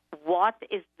 what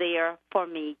is there for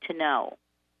me to know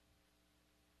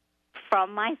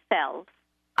from myself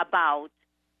about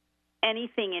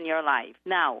anything in your life?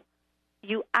 Now,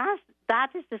 you ask, that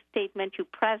is the statement you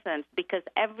present, because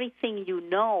everything you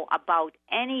know about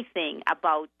anything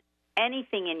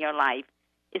in your life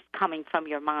is coming from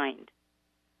your mind.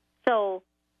 So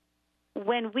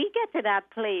when we get to that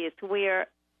place where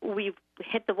we've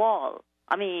hit the wall,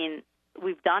 I mean,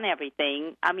 we've done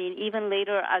everything. I mean, even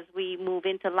later as we move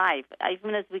into life,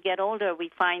 even as we get older, we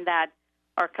find that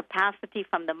our capacity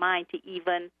from the mind to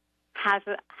even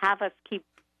have us keep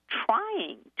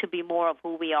trying to be more of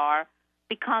who we are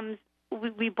becomes,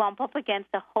 we bump up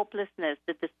against the hopelessness,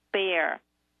 the despair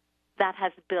that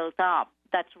has built up,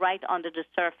 that's right under the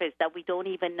surface that we don't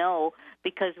even know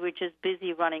because we're just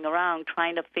busy running around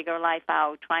trying to figure life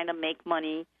out, trying to make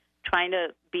money, trying to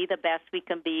be the best we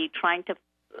can be, trying to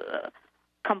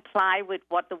comply with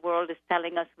what the world is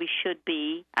telling us we should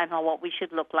be and what we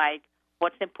should look like,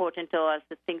 what's important to us,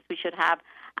 the things we should have.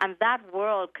 And that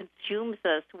world consumes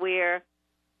us where,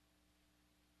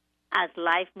 as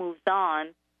life moves on,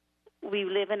 we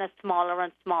live in a smaller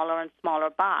and smaller and smaller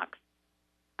box.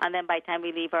 And then by the time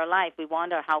we leave our life, we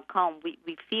wonder how come we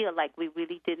feel like we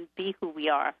really didn't be who we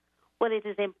are. Well, it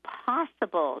is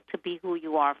impossible to be who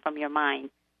you are from your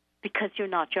mind because you're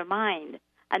not your mind.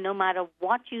 And no matter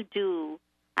what you do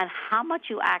and how much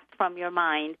you act from your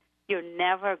mind, you're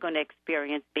never going to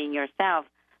experience being yourself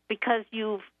because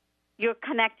you're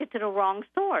connected to the wrong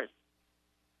source.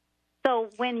 So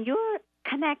when you're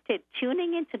connected,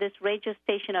 tuning into this radio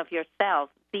station of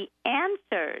yourself, the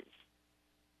answers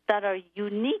that are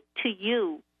unique to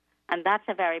you, and that's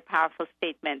a very powerful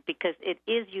statement because it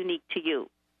is unique to you.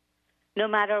 No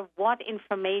matter what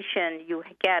information you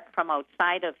get from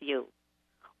outside of you,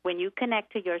 when you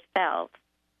connect to yourself,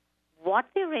 what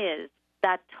there is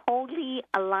that totally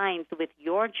aligns with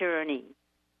your journey,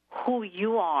 who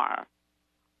you are,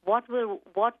 what will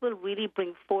really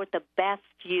bring forth the best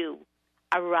you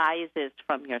arises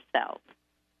from yourself.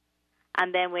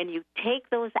 And then when you take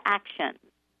those actions,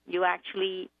 you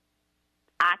actually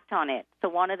act on it. So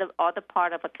one of the other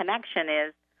part of a connection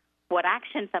is, what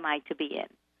actions am I to be in?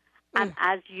 And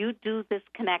as you do this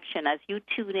connection, as you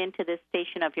tune into this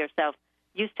station of yourself,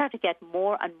 you start to get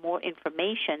more and more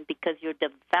information because you're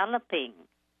developing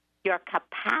your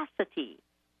capacity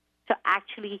to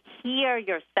actually hear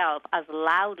yourself as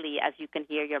loudly as you can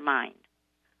hear your mind.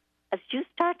 As you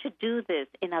start to do this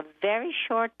in a very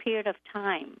short period of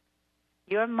time,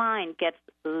 your mind gets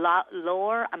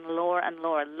lower and lower and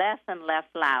lower, less and less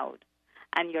loud,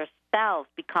 and yourself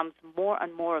becomes more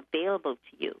and more available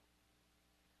to you.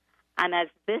 And as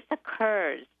this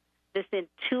occurs, this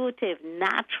intuitive,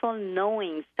 natural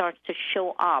knowing starts to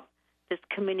show up. This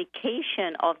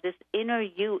communication of this inner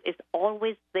you is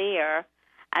always there,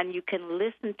 and you can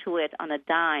listen to it on a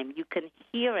dime. You can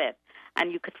hear it,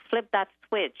 and you could flip that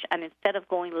switch, and instead of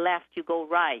going left, you go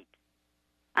right.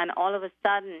 And all of a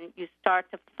sudden, you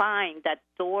start to find that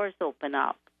doors open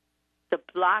up. The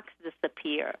blocks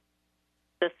disappear.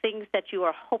 The things that you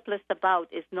are hopeless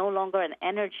about is no longer an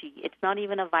energy. It's not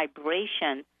even a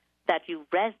vibration that you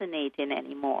resonate in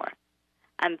anymore.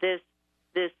 And this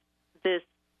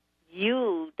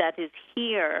you that is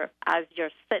here as your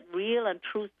real and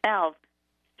true self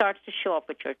starts to show up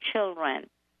with your children,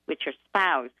 with your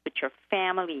spouse, with your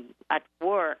family, at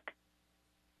work.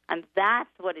 And that's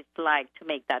what it's like to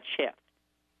make that shift.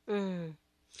 The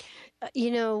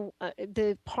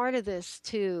part of this,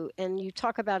 too, and you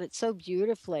talk about it so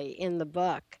beautifully in the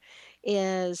book,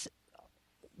 is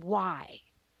why?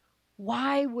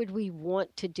 Why would we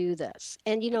want to do this?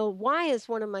 And, why is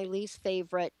one of my least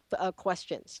favorite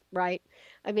questions, right?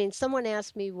 I mean, someone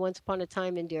asked me once upon a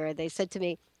time, Indira, they said to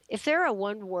me, if there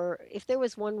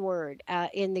was one word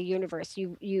in the universe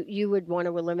you would want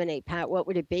to eliminate, Pat, what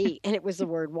would it be? And it was the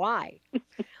word why.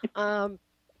 And,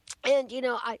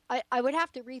 I would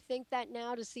have to rethink that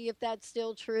now to see if that's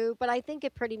still true, but I think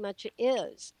it pretty much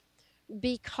is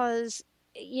because,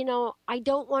 I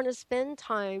don't want to spend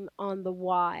time on the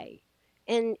why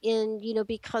and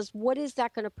because what is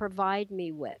that going to provide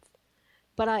me with?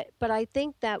 But I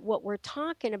think that what we're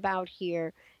talking about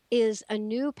here is a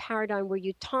new paradigm where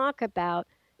you talk about,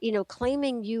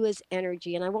 claiming you as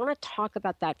energy. And I want to talk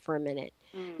about that for a minute.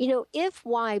 If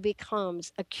why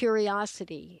becomes a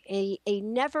curiosity, a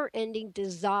never-ending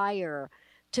desire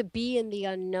to be in the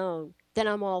unknown, then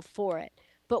I'm all for it.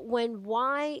 But when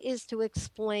why is to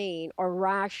explain or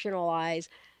rationalize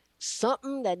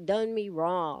something that done me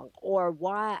wrong, or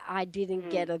why I didn't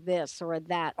get a this or a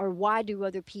that, or why do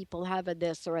other people have a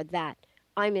this or a that,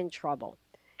 I'm in trouble.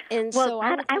 And Well, so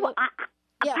Pat,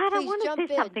 yeah, Pat, I please want to jump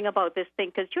say in. something about this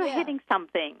thing because you're Yeah. hitting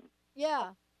something.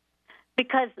 Yeah.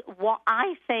 Because what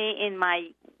I say in my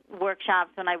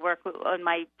workshops, when I work on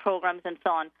my programs and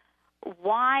so on,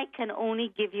 why can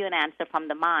only give you an answer from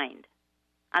the mind.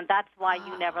 And that's why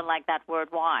you never like that word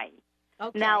why.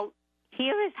 Okay. Now,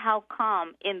 here is how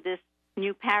come in this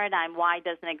new paradigm why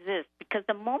doesn't exist. Because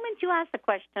the moment you ask the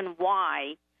question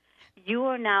why, you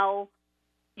are now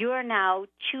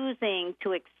choosing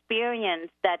to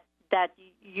experience that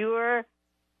you're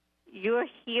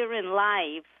here in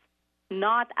life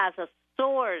not as a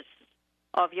source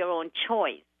of your own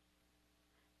choice.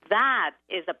 That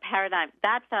is a paradigm.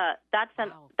 That's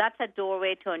a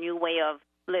doorway to a new way of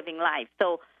living life.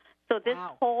 So this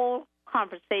whole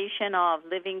conversation of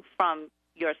living from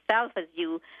yourself as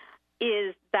you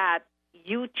is that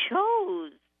you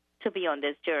chose to be on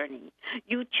this journey.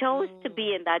 You chose to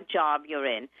be in that job you're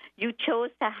in. You chose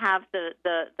to have the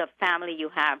family you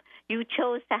have. You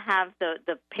chose to have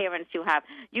the parents you have.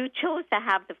 You chose to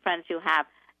have the friends you have.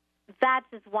 That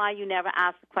is why you never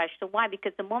ask the question why,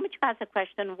 because the moment you ask the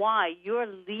question why, you're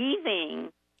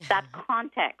leaving that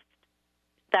context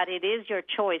that it is your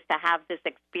choice to have this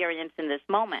experience in this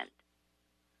moment.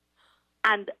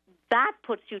 And that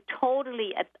puts you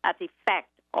totally at effect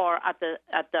or at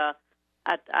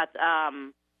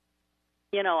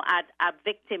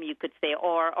victim, you could say,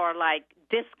 or like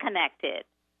disconnected.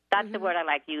 That's the word I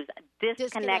like to use.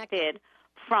 Disconnected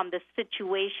from the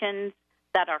situations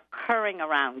that are occurring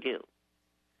around you.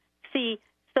 See,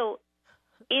 so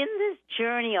in this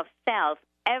journey of self,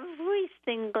 every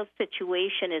single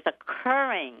situation is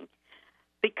occurring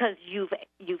because you've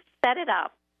set it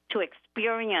up to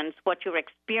experience what you're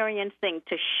experiencing,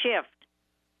 to shift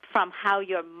from how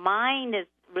your mind is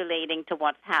relating to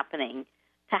what's happening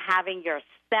to having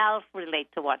yourself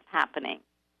relate to what's happening.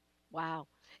 Wow.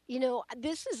 You know,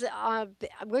 this is,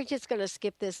 we're just going to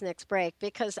skip this next break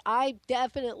because I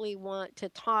definitely want to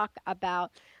talk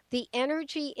about the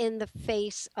energy in the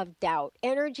face of doubt,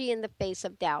 And,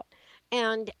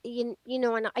 and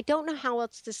I don't know how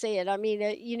else to say it. I mean,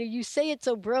 you say it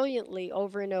so brilliantly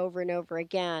over and over and over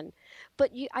again,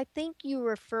 but I think you're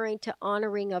referring to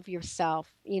honoring of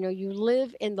yourself. You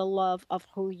live in the love of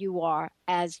who you are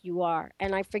as you are.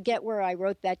 And I forget where I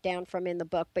wrote that down from in the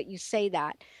book, but you say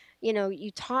that. You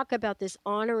talk about this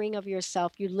honoring of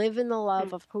yourself. You live in the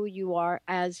love of who you are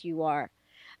as you are.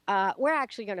 We're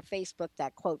actually going to Facebook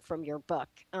that quote from your book,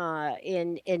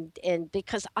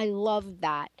 because I love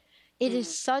that. It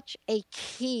is such a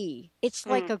key. It's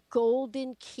like a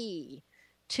golden key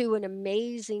to an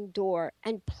amazing door.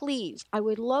 And please, I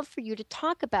would love for you to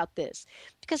talk about this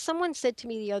because someone said to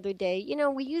me the other day,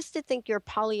 we used to think you're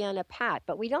Pollyanna Pat,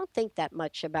 but we don't think that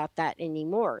much about that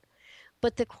anymore.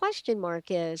 But the question mark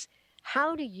is,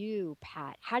 how do you,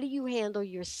 Pat, how do you handle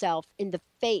yourself in the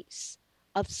face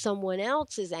of someone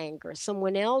else's anger,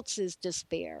 someone else's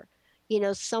despair,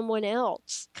 someone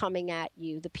else coming at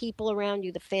you, the people around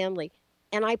you, the family?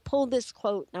 And I pulled this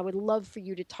quote, and I would love for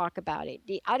you to talk about it.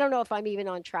 I don't know if I'm even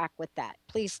on track with that.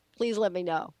 Please let me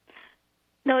know.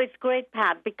 No, it's great,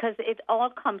 Pat, because it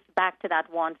all comes back to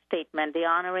that one statement, the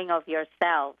honoring of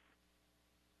yourself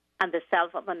and the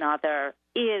self of another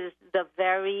is the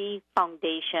very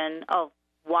foundation of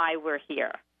why we're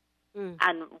here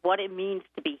and what it means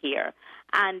to be here.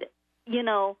 And,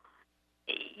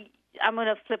 I'm going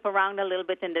to flip around a little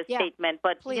bit in this statement,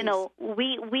 but, please.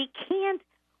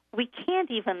 We can't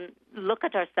even look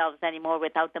at ourselves anymore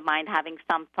without the mind having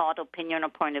some thought, opinion, or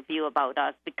point of view about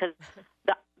us because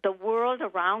the world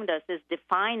around us is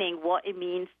defining what it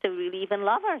means to really even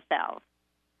love ourselves.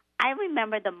 I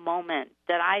remember the moment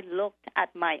that I looked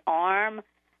at my arm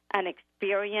and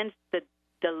experienced the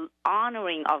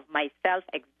honoring of myself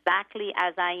exactly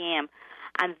as I am.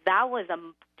 And that was a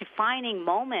defining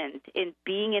moment in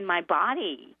being in my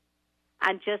body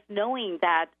and just knowing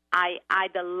that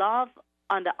the love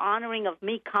and the honoring of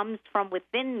me comes from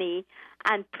within me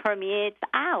and permeates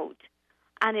out.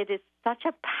 And it is such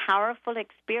a powerful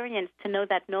experience to know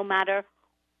that no matter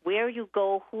where you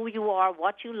go, who you are,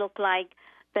 what you look like,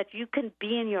 that you can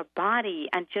be in your body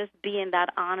and just be in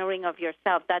that honoring of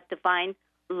yourself, that divine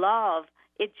love.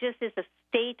 It just is a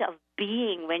state of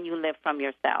being when you live from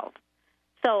yourself.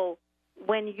 So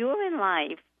when you're in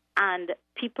life and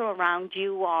people around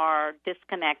you are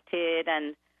disconnected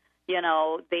and,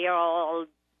 they are all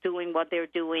doing what they're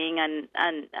doing and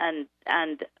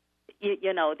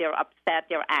they're upset,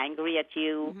 they're angry at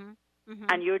you,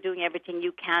 and you're doing everything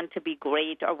you can to be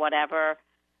great or whatever.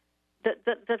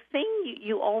 The thing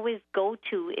you always go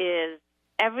to is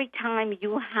every time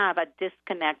you have a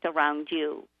disconnect around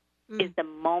you is the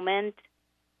moment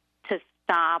to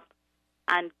stop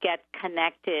and get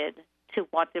connected to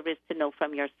what there is to know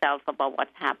from yourself about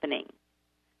what's happening.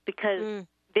 Because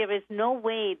there is no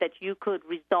way that you could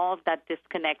resolve that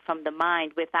disconnect from the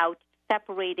mind without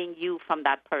separating you from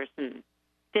that person,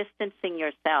 distancing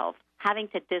yourself, having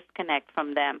to disconnect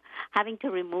from them, having to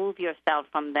remove yourself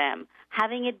from them,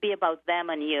 having it be about them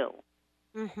and you.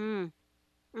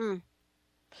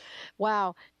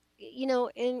 Wow.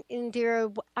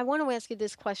 Indira, I want to ask you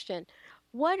this question.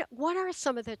 What are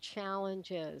some of the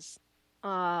challenges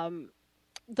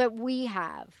that we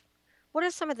have? What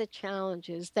are some of the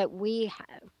challenges that we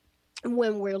have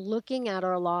when we're looking at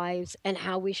our lives and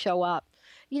how we show up?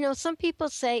 Some people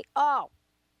say, oh,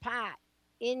 Pat,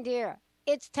 Indira,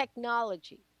 it's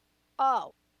technology.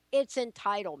 Oh, it's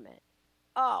entitlement.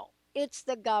 Oh, it's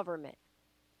the government.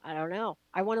 I don't know.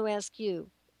 I want to ask you,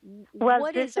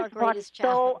 what is our greatest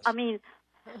challenge?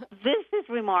 This is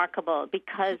remarkable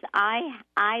because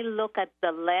I look at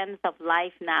the lens of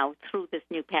life now through this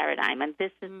new paradigm, and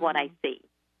this is what I see.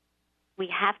 We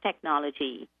have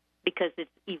technology because it's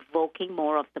evoking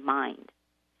more of the mind.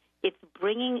 It's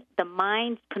bringing the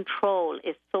mind's control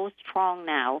is so strong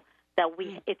now that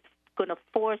it's going to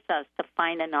force us to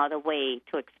find another way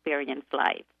to experience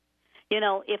life.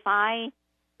 If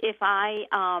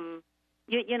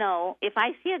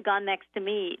I see a gun next to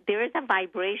me, there is a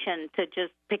vibration to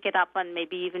just pick it up and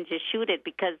maybe even just shoot it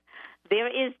because there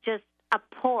is just a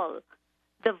pull.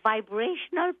 The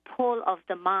vibrational pull of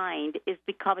the mind is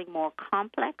becoming more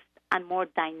complex and more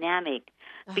dynamic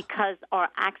because our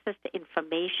access to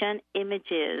information,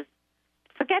 images,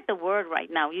 forget the word right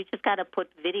now, you just got to put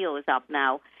videos up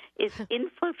now, is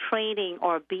infiltrating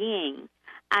our being.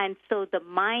 And so the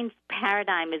mind's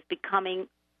paradigm is becoming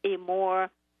a more,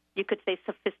 you could say,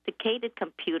 sophisticated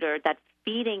computer that's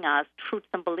feeding us truths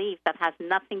and beliefs that has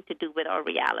nothing to do with our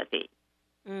reality.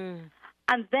 And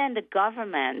then the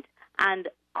government and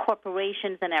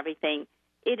corporations and everything,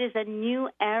 it is a new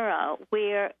era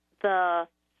where the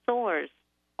source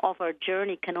of our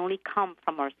journey can only come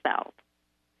from ourselves.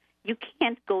 You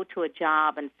can't go to a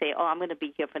job and say, oh, I'm going to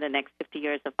be here for the next 50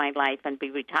 years of my life and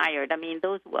be retired.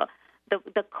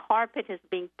 The carpet is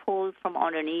being pulled from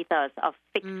underneath us of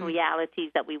fixed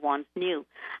realities that we once knew.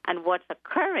 And what's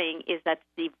occurring is that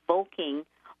it's evoking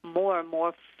more and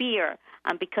more fear.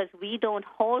 And because we don't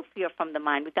hold fear from the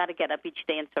mind, we've got to get up each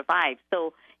day and survive.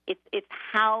 So it's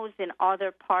housed in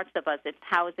other parts of us. It's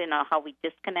housed in how we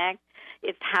disconnect.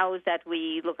 It's housed that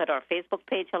we look at our Facebook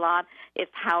page a lot.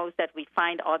 It's housed that we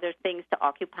find other things to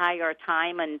occupy our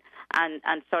time and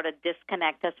sort of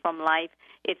disconnect us from life.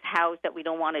 It's housed that we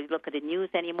don't want to look at the news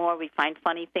anymore. We find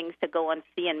funny things to go and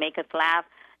see and make us laugh.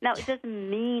 Now, it doesn't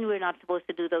mean we're not supposed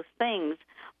to do those things,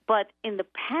 but in the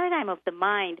paradigm of the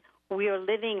mind, we are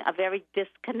living a very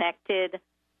disconnected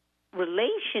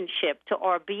relationship to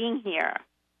our being here.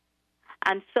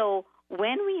 And so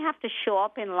when we have to show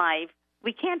up in life,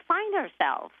 we can't find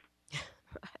ourselves.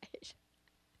 Right.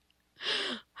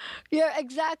 You're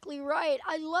exactly right.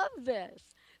 I love this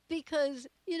because,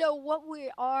 what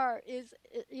we are is,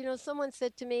 someone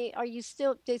said to me,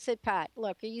 they said, Pat,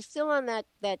 look, are you still on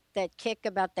that kick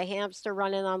about the hamster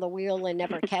running on the wheel and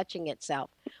never catching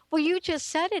itself? Well, you just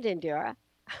said it, Indira.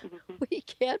 We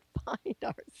can't find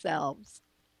ourselves.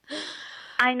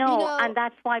 I know, and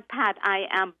that's why, Pat,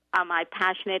 am I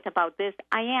passionate about this?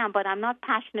 I am, but I'm not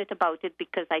passionate about it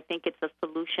because I think it's a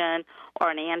solution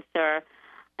or an answer.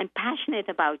 I'm passionate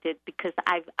about it because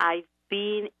I've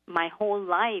been, my whole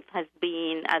life has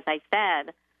been, as I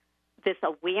said, this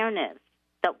awareness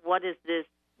that what is this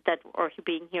that our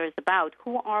being here is about.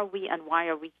 Who are we and why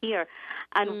are we here?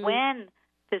 And when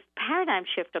this paradigm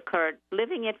shift occurred,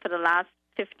 living it for the last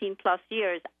 15-plus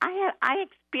years, I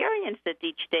experienced it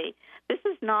each day. This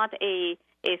is not a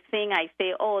thing I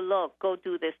say, oh, look, go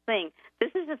do this thing.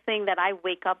 This is a thing that I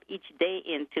wake up each day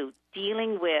into,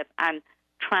 dealing with and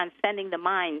transcending the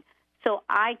mind. So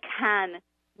I can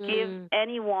give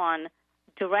anyone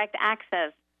direct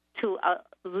access to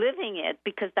living it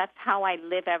because that's how I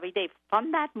live every day.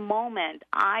 From that moment,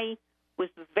 I was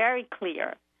very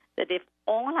clear that if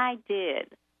all I did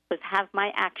was have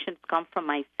my actions come from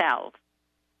myself,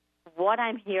 what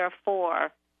I'm here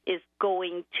for is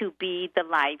going to be the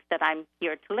life that I'm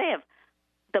here to live.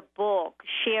 The book,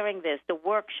 sharing this, the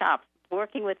workshops,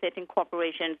 working with it in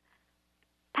corporations,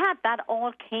 Pat, that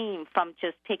all came from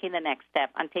just taking the next step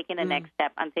and taking the next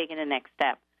step and taking the next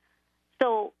step.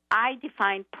 So I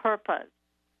define purpose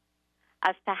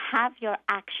as to have your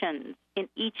actions in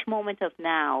each moment of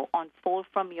now unfold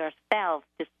from yourself,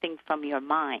 distinct from your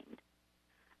mind.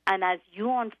 And as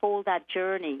you unfold that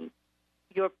journey,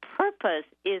 your purpose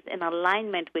is in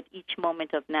alignment with each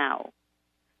moment of now.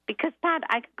 Because, Pat,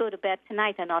 I could go to bed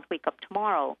tonight and not wake up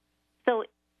tomorrow. So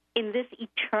in this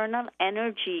eternal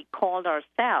energy called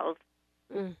ourselves,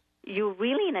 you're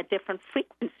really in a different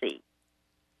frequency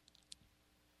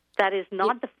that is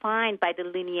not defined by the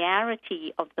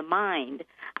linearity of the mind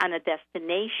and a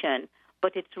destination,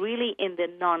 but it's really in the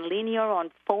nonlinear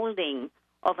unfolding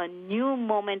of a new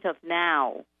moment of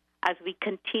now as we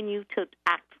continue to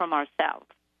act from ourselves.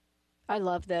 I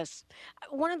love this.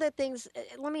 One of the things,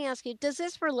 let me ask you, does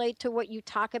this relate to what you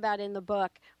talk about in the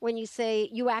book when you say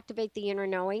you activate the inner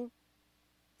knowing,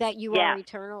 that you are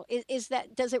eternal? Is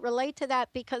that, does it relate to that?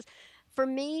 Because for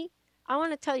me, I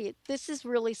want to tell you, this is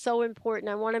really so important.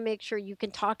 I want to make sure you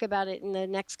can talk about it in the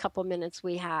next couple minutes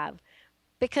we have.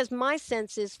 Because my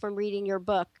sense is from reading your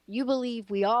book, you believe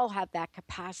we all have that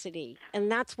capacity.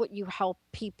 And that's what you help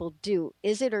people do.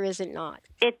 Is it or is it not?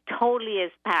 It totally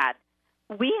is, Pat.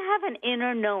 We have an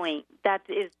inner knowing that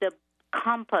is the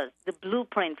compass, the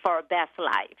blueprint for our best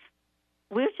life.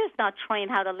 We're just not trained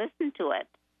how to listen to it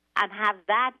and have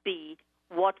that be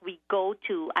what we go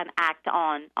to and act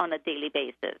on a daily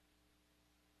basis.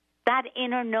 That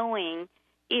inner knowing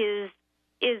is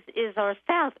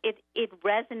ourself. It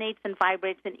resonates and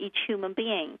vibrates in each human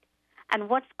being. And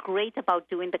what's great about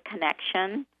doing the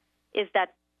connection is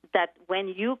that when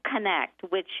you connect,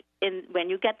 when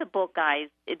you get the book, guys,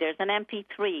 there's an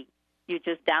MP3. You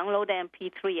just download the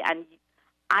MP3. And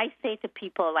I say to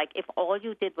people, like, if all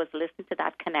you did was listen to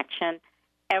that connection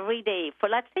every day, for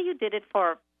let's say you did it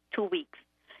for 2 weeks,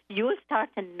 you will start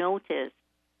to notice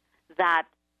that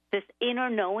this inner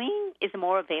knowing is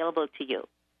more available to you.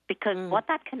 Because what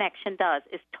that connection does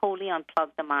is totally unplug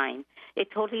the mind.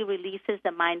 It totally releases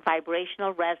the mind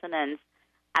vibrational resonance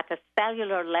at a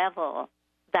cellular level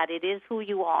that it is who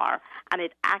you are, and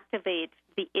it activates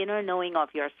the inner knowing of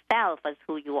yourself as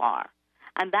who you are.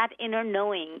 And that inner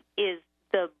knowing is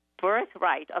the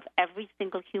birthright of every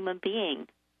single human being.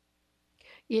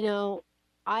 You know,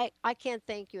 I can't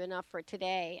thank you enough for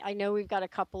today. I know we've got a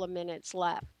couple of minutes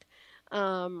left.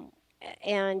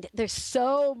 And there's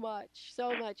so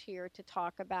much here to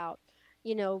talk about,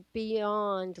 you know,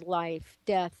 beyond life,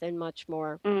 death, and much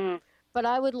more. But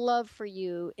I would love for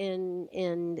you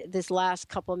in this last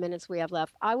couple of minutes we have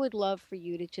left, I would love for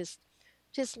you to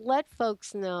just let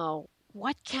folks know,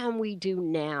 what can we do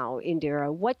now,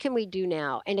 Indira? What can we do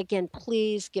now? And again,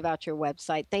 please give out your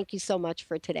website. Thank you so much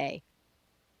for today.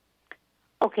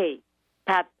 Okay,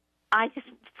 Pat,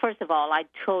 first of all, I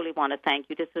totally want to thank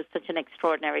you. This was such an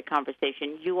extraordinary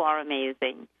conversation. You are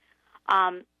amazing.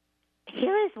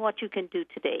 Here is what you can do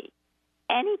today.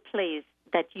 Any place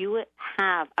that you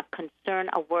have a concern,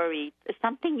 a worry,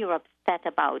 something you're upset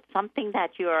about, something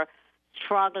that you're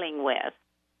struggling with,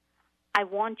 I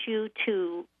want you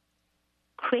to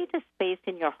create a space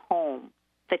in your home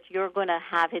that you're going to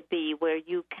have it be where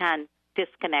you can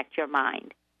disconnect your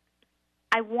mind.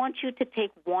 I want you to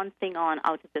take one thing out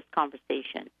of this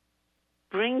conversation.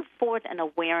 Bring forth an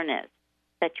awareness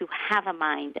that you have a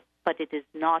mind, but it is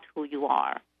not who you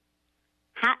are.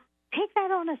 Take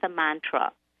that on as a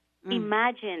mantra.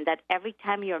 Imagine that every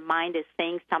time your mind is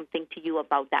saying something to you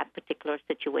about that particular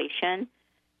situation,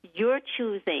 you're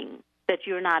choosing that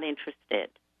you're not interested.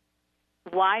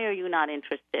 Why are you not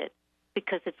interested?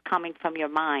 Because it's coming from your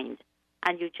mind.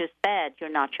 And you just said you're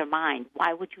not your mind.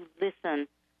 Why would you listen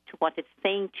to what it's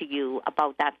saying to you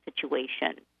about that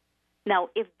situation? Now,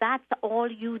 if that's all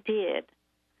you did,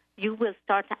 you will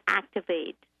start to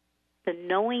activate the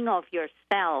knowing of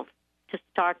yourself to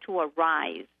start to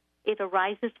arise. It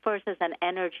arises first as an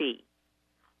energy,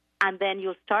 and then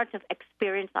you'll start to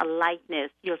experience a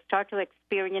lightness. You'll start to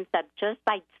experience that just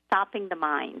by stopping the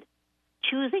mind,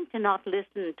 choosing to not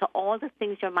listen to all the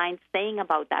things your mind's saying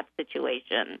about that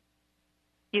situation.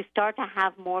 You start to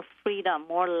have more freedom,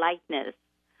 more lightness,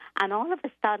 and all of a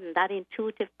sudden that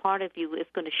intuitive part of you is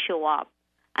going to show up,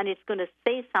 and it's going to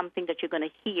say something that you're going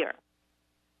to hear.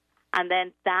 And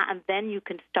then you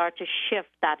can start to shift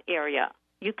that area.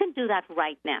 You can do that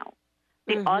right now.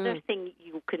 The other thing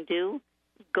you can do,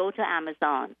 go to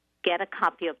Amazon, get a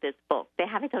copy of this book. They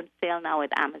have it on sale now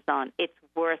at Amazon. It's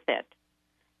worth it.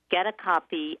 Get a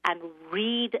copy and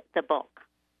read the book.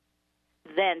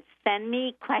 Then send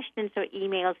me questions or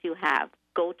emails you have.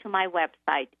 Go to my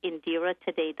website,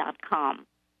 IndiraToday.com.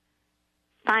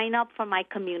 Sign up for my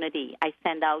community. I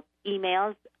send out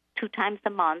emails 2 times a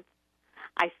month.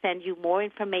 I send you more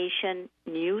information,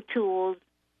 new tools,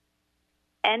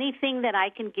 anything that I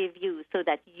can give you so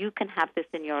that you can have this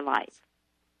in your life.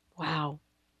 Wow.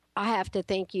 I have to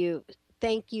thank you.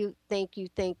 Thank you, thank you,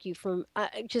 thank you from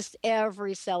just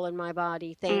every cell in my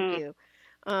body. Thank you.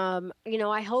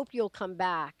 I hope you'll come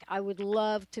back. I would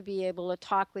love to be able to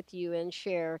talk with you and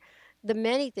share the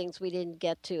many things we didn't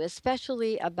get to,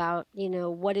 especially about,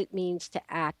 what it means to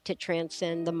act, to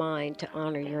transcend the mind, to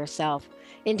honor yourself.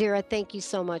 Indira, thank you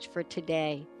so much for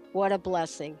today. What a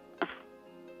blessing.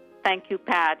 Thank you,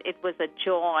 Pat. It was a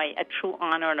joy, a true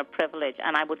honor, and a privilege,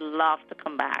 and I would love to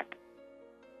come back.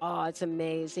 Oh, it's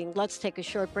amazing. Let's take a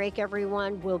short break,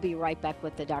 everyone. We'll be right back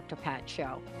with the Dr. Pat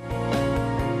Show.